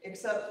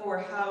except for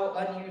how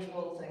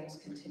unusual things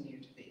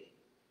continue to be.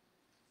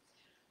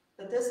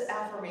 But this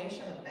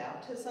affirmation of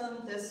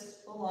baptism, this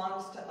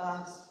belongs to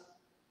us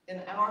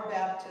in our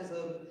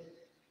baptism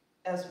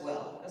as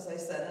well, as I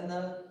said in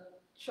the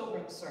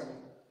children's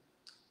sermon.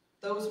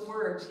 Those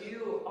words,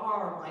 "You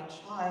are my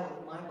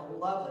child, my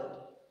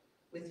beloved.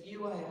 With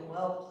you I am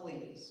well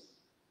pleased."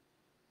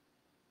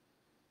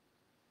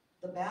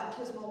 The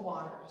baptismal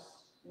waters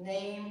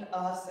named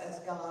us as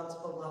God's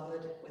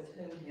beloved with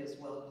whom he is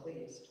well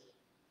pleased.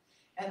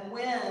 And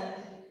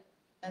when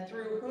and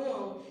through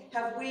whom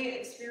have we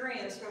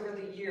experienced over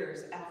the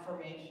years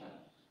affirmation?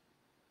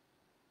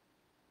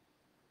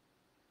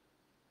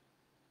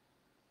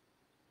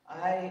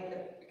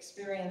 I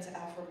experience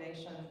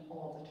affirmation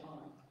all the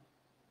time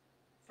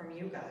from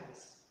you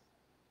guys.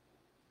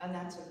 And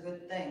that's a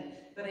good thing.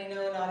 But I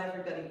know not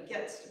everybody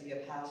gets to be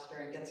a pastor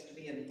and gets to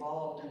be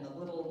involved in the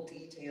little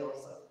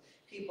details of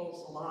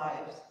people's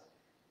lives.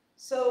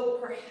 So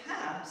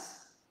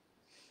perhaps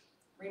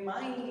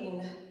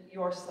reminding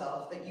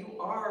yourself that you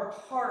are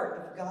part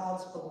of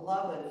God's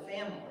beloved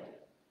family,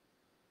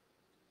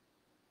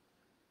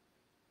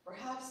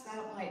 perhaps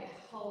that might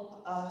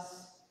help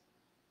us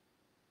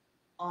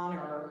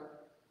honor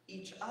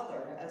each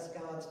other as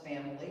God's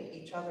family,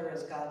 each other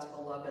as God's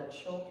beloved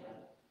children.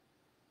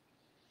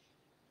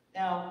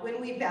 Now, when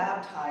we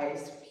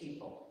baptize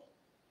people,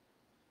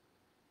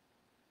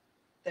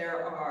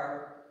 there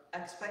are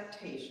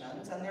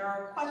expectations and there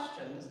are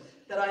questions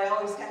that I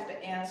always have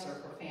to answer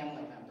for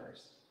family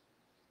members.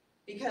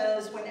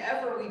 Because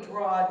whenever we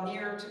draw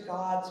near to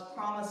God's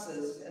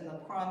promises in the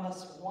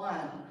promised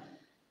one,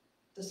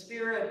 the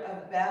spirit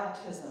and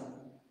baptism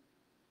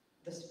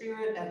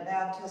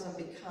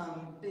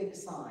become big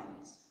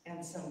signs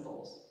and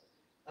symbols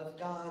of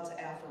God's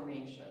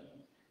affirmation,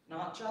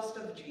 not just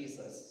of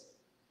Jesus,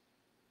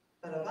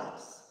 but of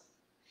us.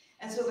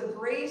 And so the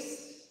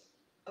grace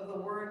of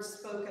the words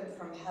spoken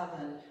from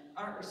heaven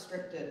aren't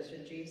restricted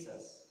to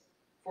Jesus.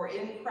 For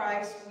in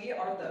Christ we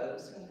are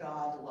those whom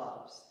God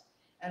loves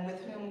and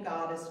with whom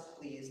God is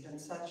pleased, and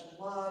such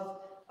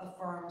love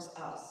affirms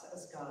us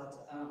as God's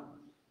own.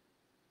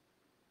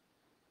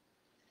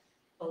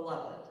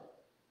 Beloved,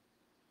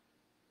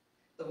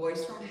 the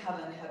voice from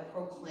heaven had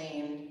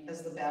proclaimed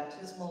as the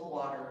baptismal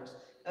waters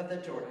of the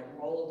Jordan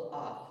rolled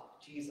off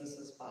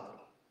Jesus'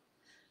 body.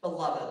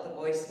 Beloved, the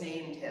voice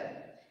named him.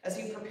 As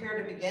he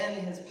prepared to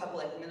begin his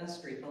public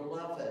ministry,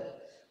 beloved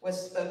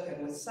was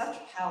spoken with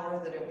such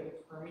power that it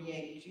would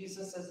permeate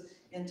Jesus'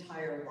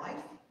 entire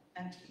life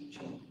and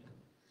teaching.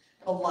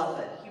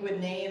 Beloved, he would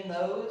name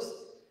those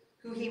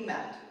who he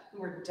met,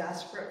 who were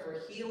desperate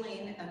for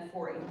healing and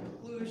for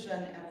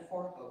inclusion and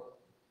for hope.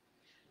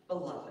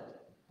 Beloved,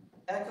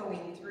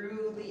 echoing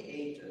through the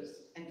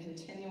ages and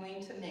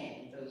continuing to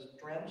name those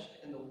drenched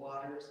in the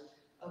waters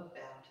of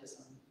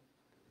baptism.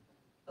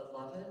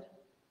 Beloved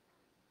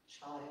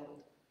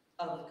child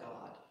of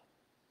God.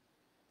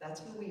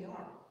 That's who we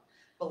are.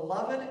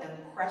 Beloved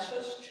and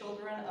precious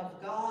children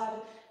of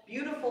God,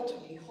 beautiful to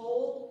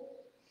behold.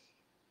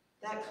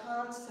 That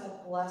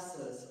concept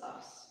blesses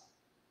us.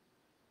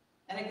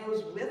 And it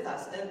goes with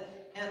us.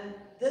 And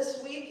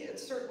this week, it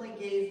certainly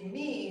gave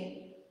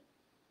me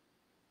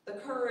the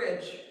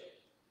courage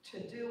to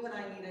do what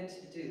I needed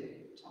to do,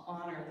 to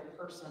honor the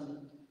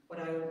person, what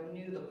I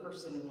knew the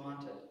person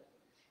wanted.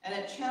 And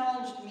it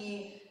challenged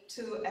me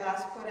to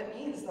ask what it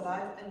means that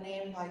I've been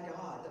named by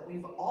God, that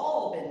we've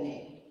all been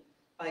named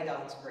by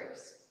God's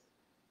grace,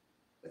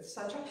 with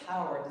such a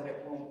power that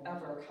it won't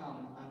ever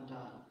come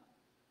undone.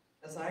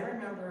 As I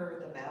remember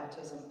the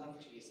baptism of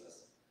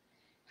Jesus,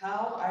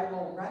 how I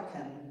will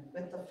reckon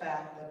with the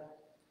fact that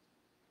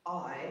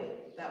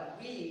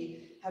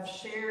we have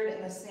shared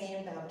in the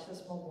same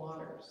baptismal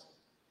waters,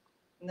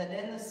 and that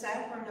in the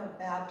sacrament of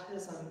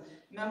baptism,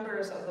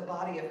 members of the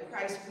body of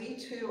Christ, we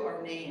too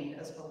are named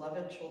as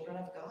beloved children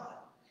of God.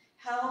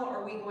 How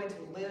are we going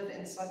to live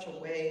in such a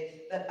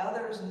way that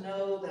others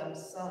know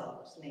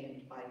themselves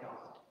named by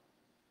God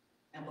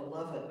and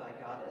beloved by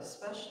God,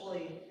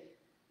 especially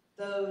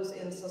those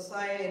in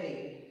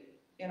society,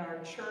 in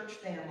our church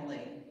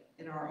family,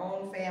 in our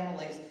own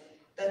families,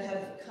 that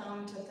have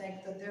come to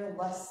think that they're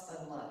less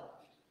than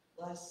loved,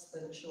 less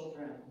than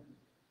children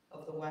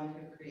of the one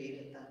who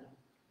created them.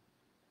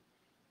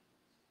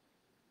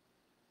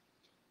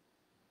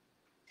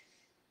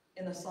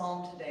 In the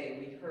psalm today,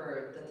 we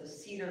heard that the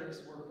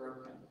cedars were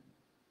broken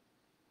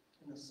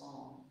in the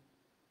psalm.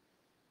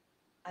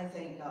 I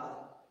thank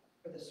God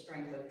for the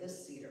strength of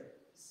this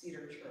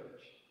Cedar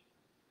Church.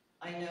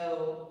 I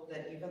know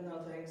that even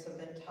though things have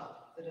been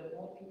tough, that it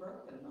won't be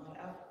broken, not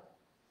ever.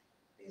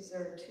 Because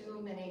there are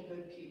too many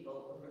good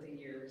people over the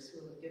years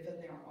who have given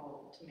their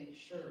all to make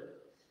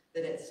sure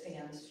that it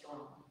stands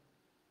strong.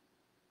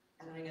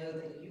 And I know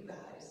that you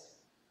guys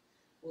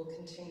will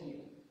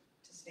continue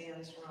to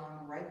stand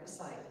strong right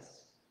beside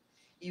us,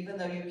 even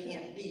though you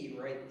can't be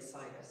right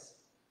beside us.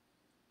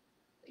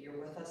 That you're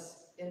with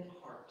us in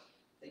heart,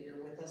 that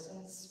you're with us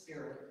in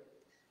spirit,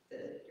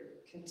 that you're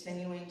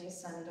continuing to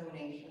send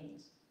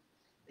donations,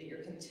 that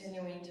you're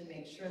continuing to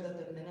make sure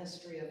that the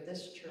ministry of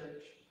this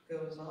church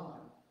goes on.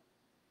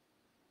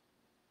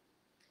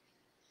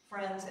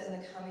 Friends, in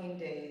the coming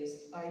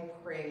days, I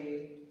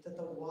pray that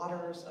the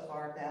waters of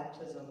our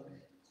baptism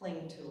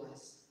cling to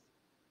us,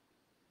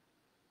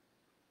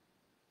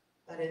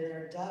 that in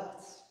their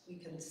depths we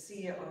can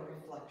see a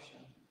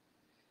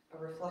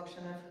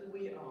reflection of who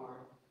we are,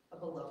 a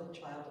beloved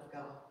child of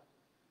God.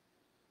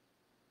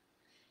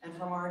 And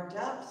from our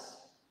depths,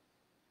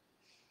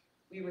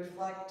 we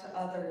reflect to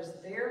others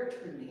their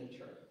true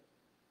nature,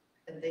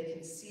 and they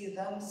can see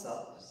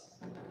themselves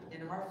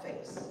in our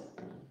face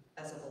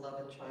as a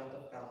beloved child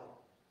of God.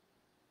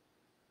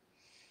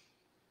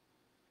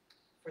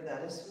 For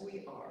that is who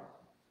we are.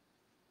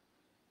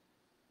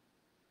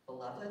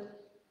 Beloved,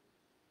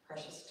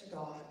 precious to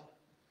God,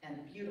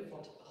 and beautiful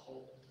to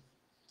behold.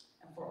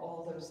 And for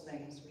all those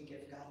things we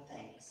give God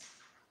thanks.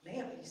 May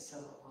it be so.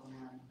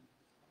 Amen.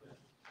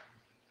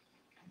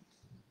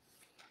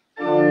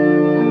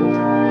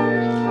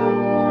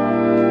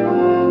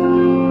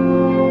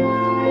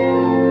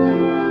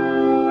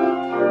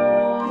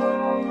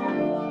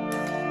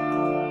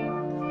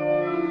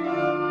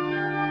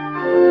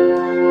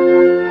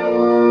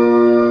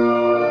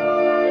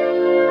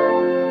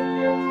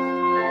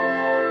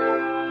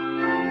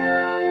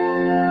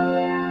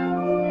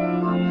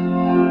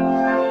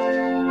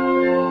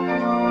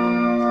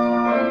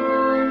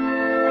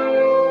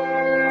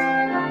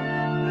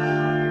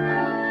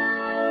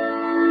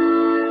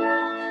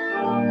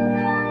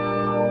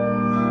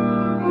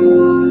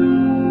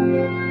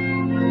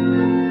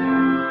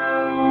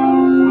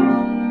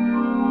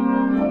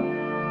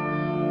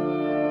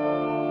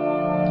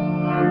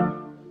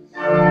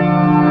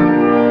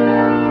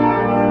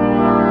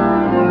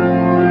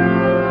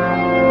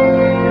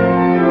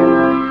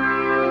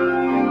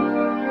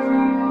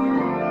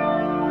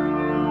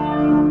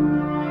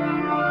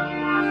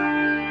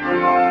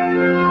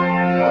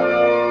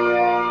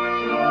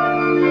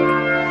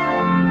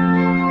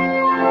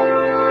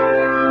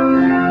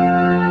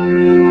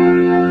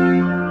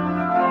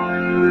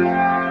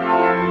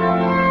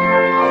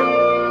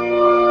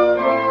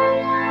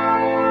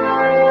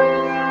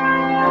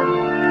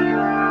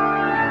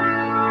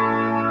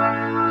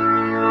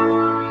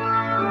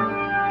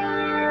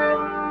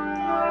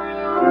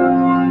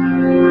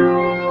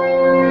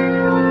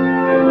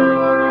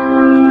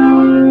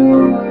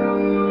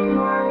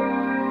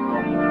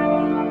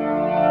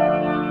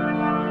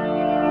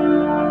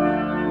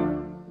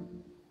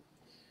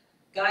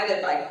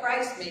 Guided by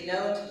Christ made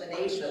known to the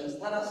nations,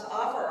 let us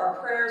offer our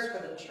prayers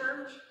for the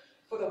church,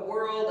 for the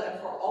world, and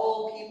for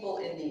all people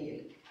in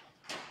need.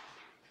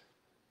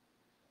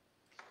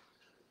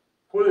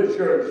 For the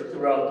church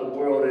throughout the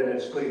world and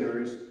its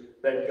leaders,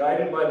 that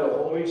guided by the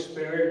Holy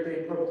Spirit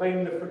they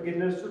proclaim the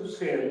forgiveness of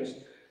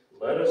sins,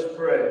 let us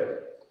pray.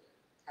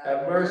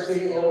 Have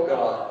mercy, O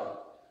God,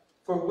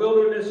 for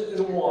wilderness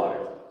and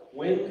water,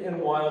 wind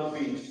and wild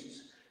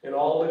beasts, and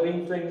all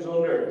living things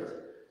on earth,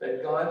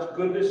 that God's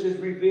goodness is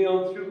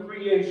revealed through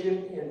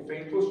creation and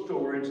faithful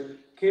stewards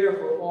care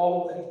for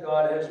all that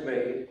God has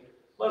made.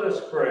 Let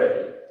us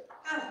pray.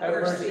 Have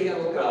mercy,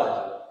 O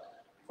God.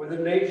 For the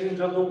nations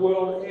of the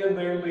world and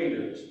their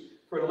leaders,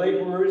 for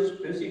laborers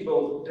busy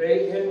both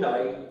day and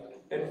night,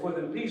 and for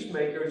the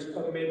peacemakers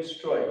amid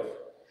strife,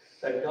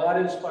 that God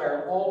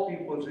inspire all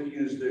people to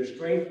use their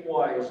strength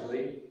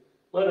wisely.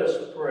 Let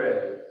us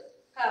pray.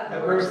 Have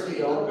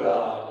mercy, O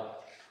God.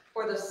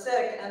 For the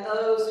sick and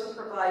those who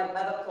provide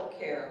medical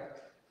care,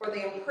 for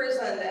the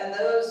imprisoned and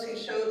those who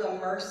show them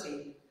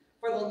mercy,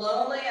 for the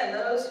lonely and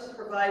those who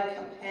provide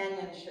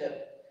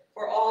companionship,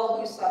 for all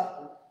who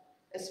suffer,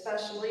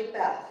 especially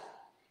Beth,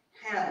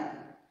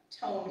 Hannah,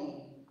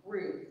 Tony,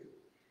 Ruth,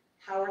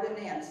 Howard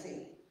and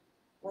Nancy,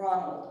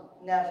 Ronald,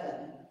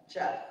 Nevin,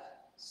 Jeff,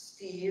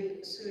 Steve,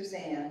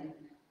 Suzanne,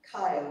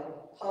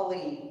 Kyle,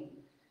 Pauline,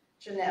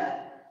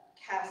 Jeanette,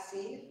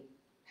 Cassie,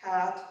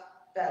 Pat,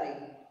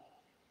 Betty,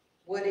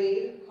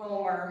 Woody,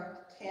 Homer,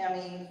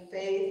 Tammy,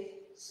 Faith,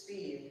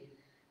 Steve,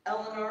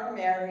 Eleanor,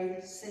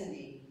 Mary,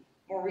 Cindy,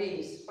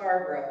 Maurice,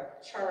 Barbara,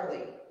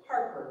 Charlie,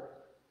 Harper,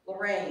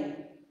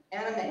 Lorraine,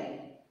 Anna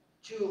Mae,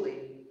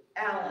 Julie,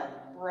 Alan,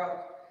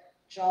 Brooke,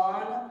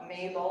 John,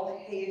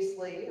 Mabel,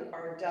 Hazley,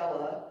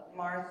 Ardella,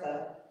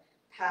 Martha,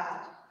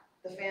 Pat,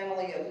 the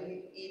family of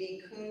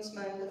Edie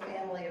Koonsman, the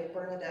family of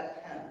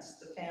Bernadette Pence,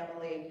 the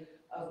family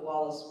of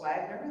Wallace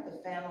Wagner,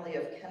 the family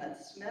of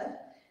Kenneth Smith,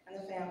 and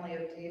the family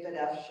of David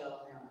F.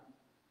 Shellhammer.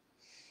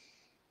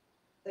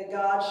 That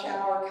God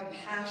shower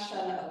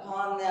compassion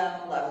upon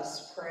them, let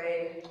us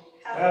pray.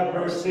 Have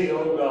mercy,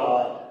 O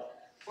God.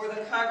 For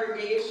the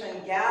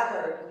congregation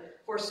gathered,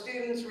 for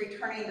students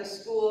returning to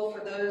school,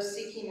 for those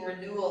seeking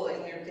renewal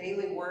in their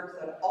daily work,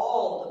 that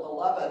all the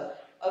beloved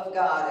of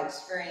God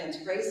experience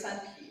grace and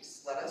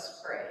peace, let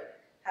us pray.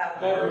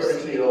 Have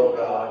mercy, O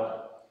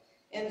God.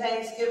 In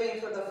thanksgiving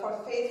for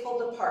the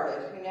faithful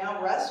departed who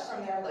now rest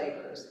from their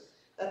labors,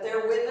 that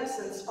their witness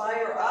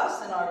inspire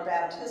us in our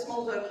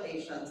baptismal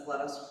vocations,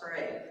 let us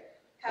pray.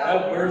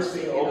 Have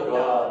mercy, O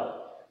God.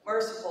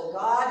 Merciful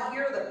God,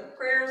 hear the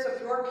prayers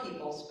of your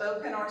people,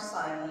 spoken or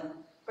silent,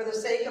 for the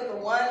sake of the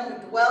one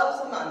who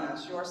dwells among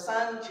us, your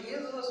Son,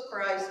 Jesus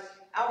Christ,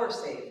 our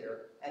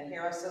Savior. And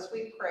hear us as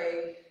we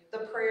pray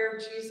the prayer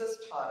Jesus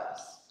taught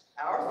us.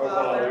 Our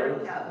Father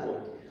in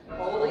heaven,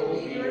 holy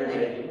be your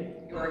name.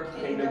 Your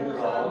kingdom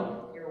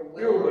come, your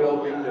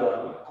will be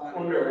done,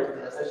 on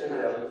earth as in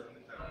heaven.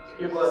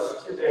 Give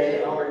us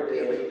today our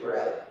daily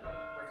bread.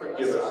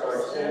 Forgive us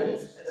our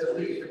sins, as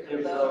we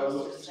forgive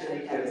those who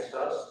sin against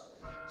us.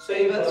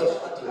 Save us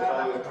from the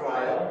time of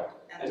trial,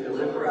 and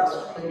deliver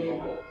us from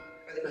evil.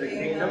 For the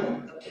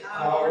kingdom, the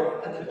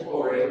power, and the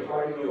glory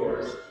are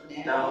yours,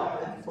 now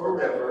and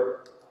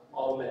forever.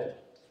 Amen.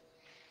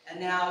 And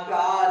now,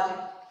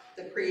 God,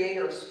 the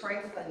Creator,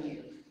 strengthen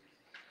you.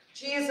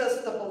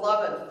 Jesus, the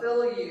Beloved,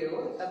 fill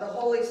you, and the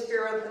Holy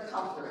Spirit, the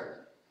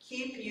Comforter,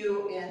 keep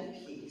you in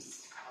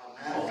peace.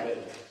 Amen.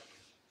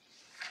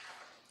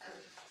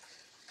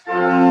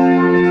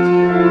 Amen.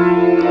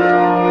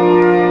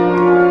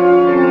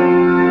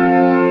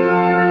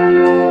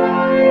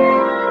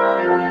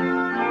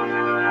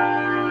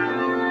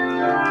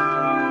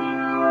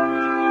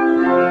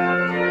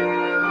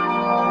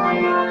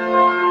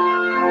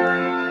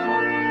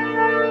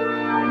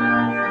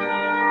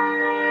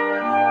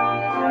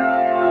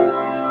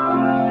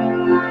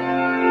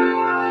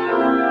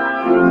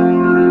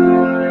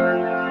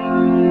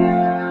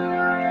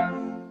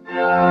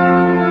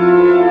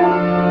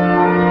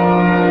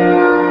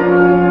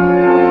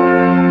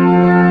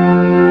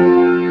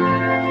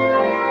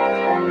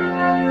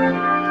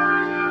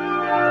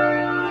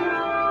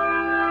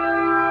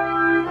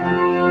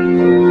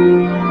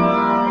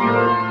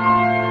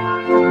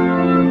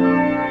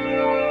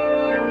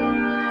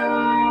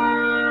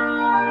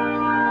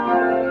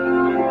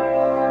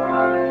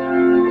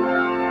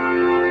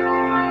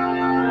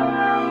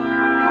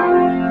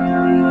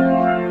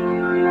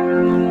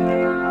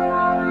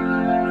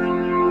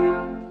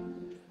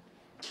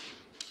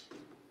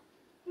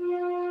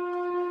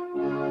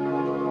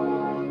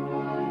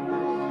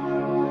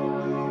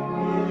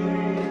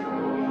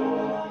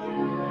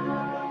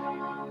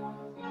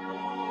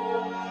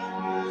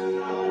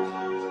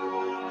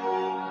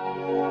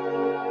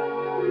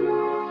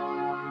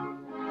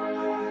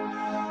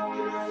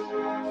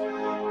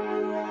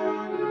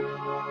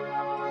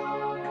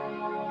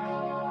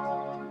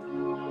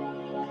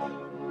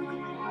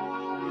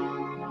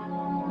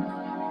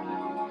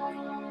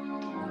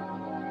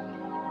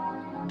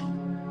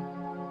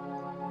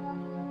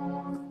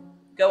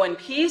 Go in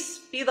peace,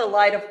 be the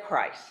light of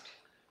Christ.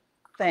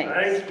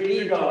 Thanks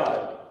be to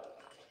God.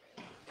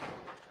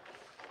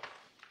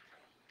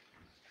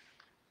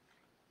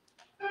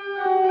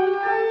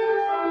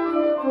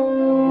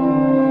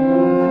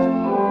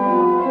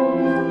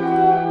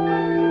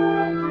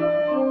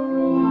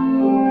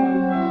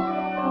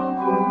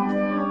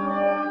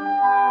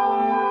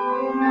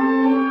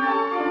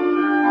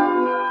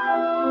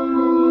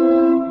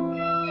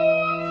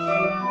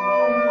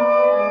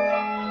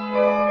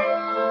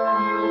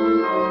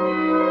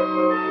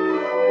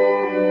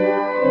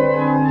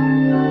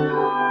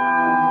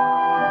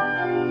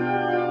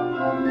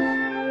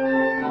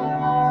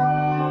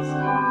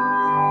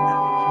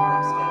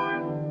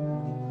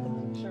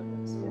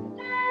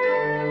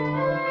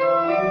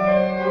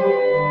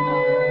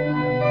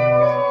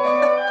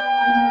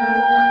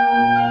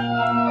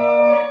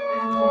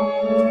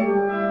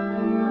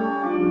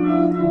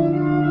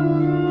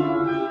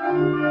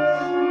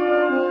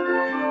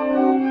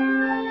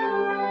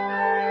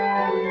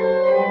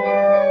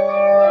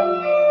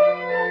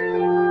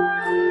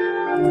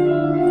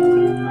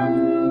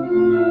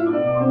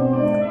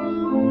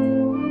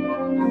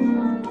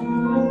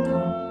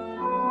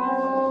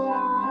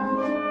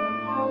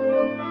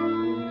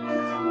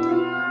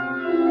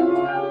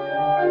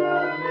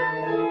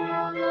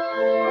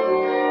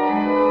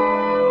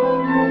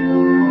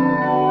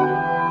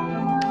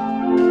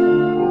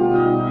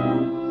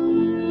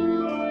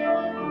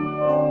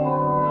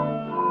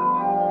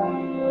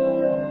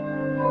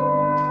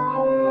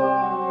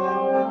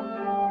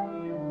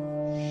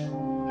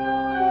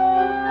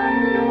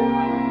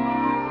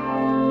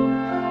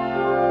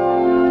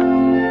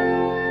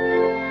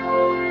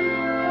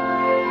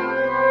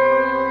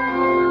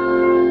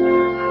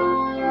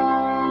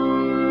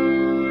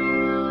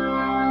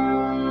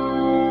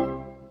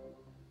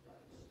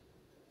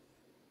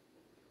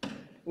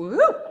 Woo!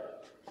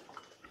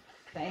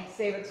 Thanks,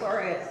 David.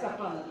 Sorry I stepped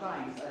on the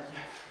time, but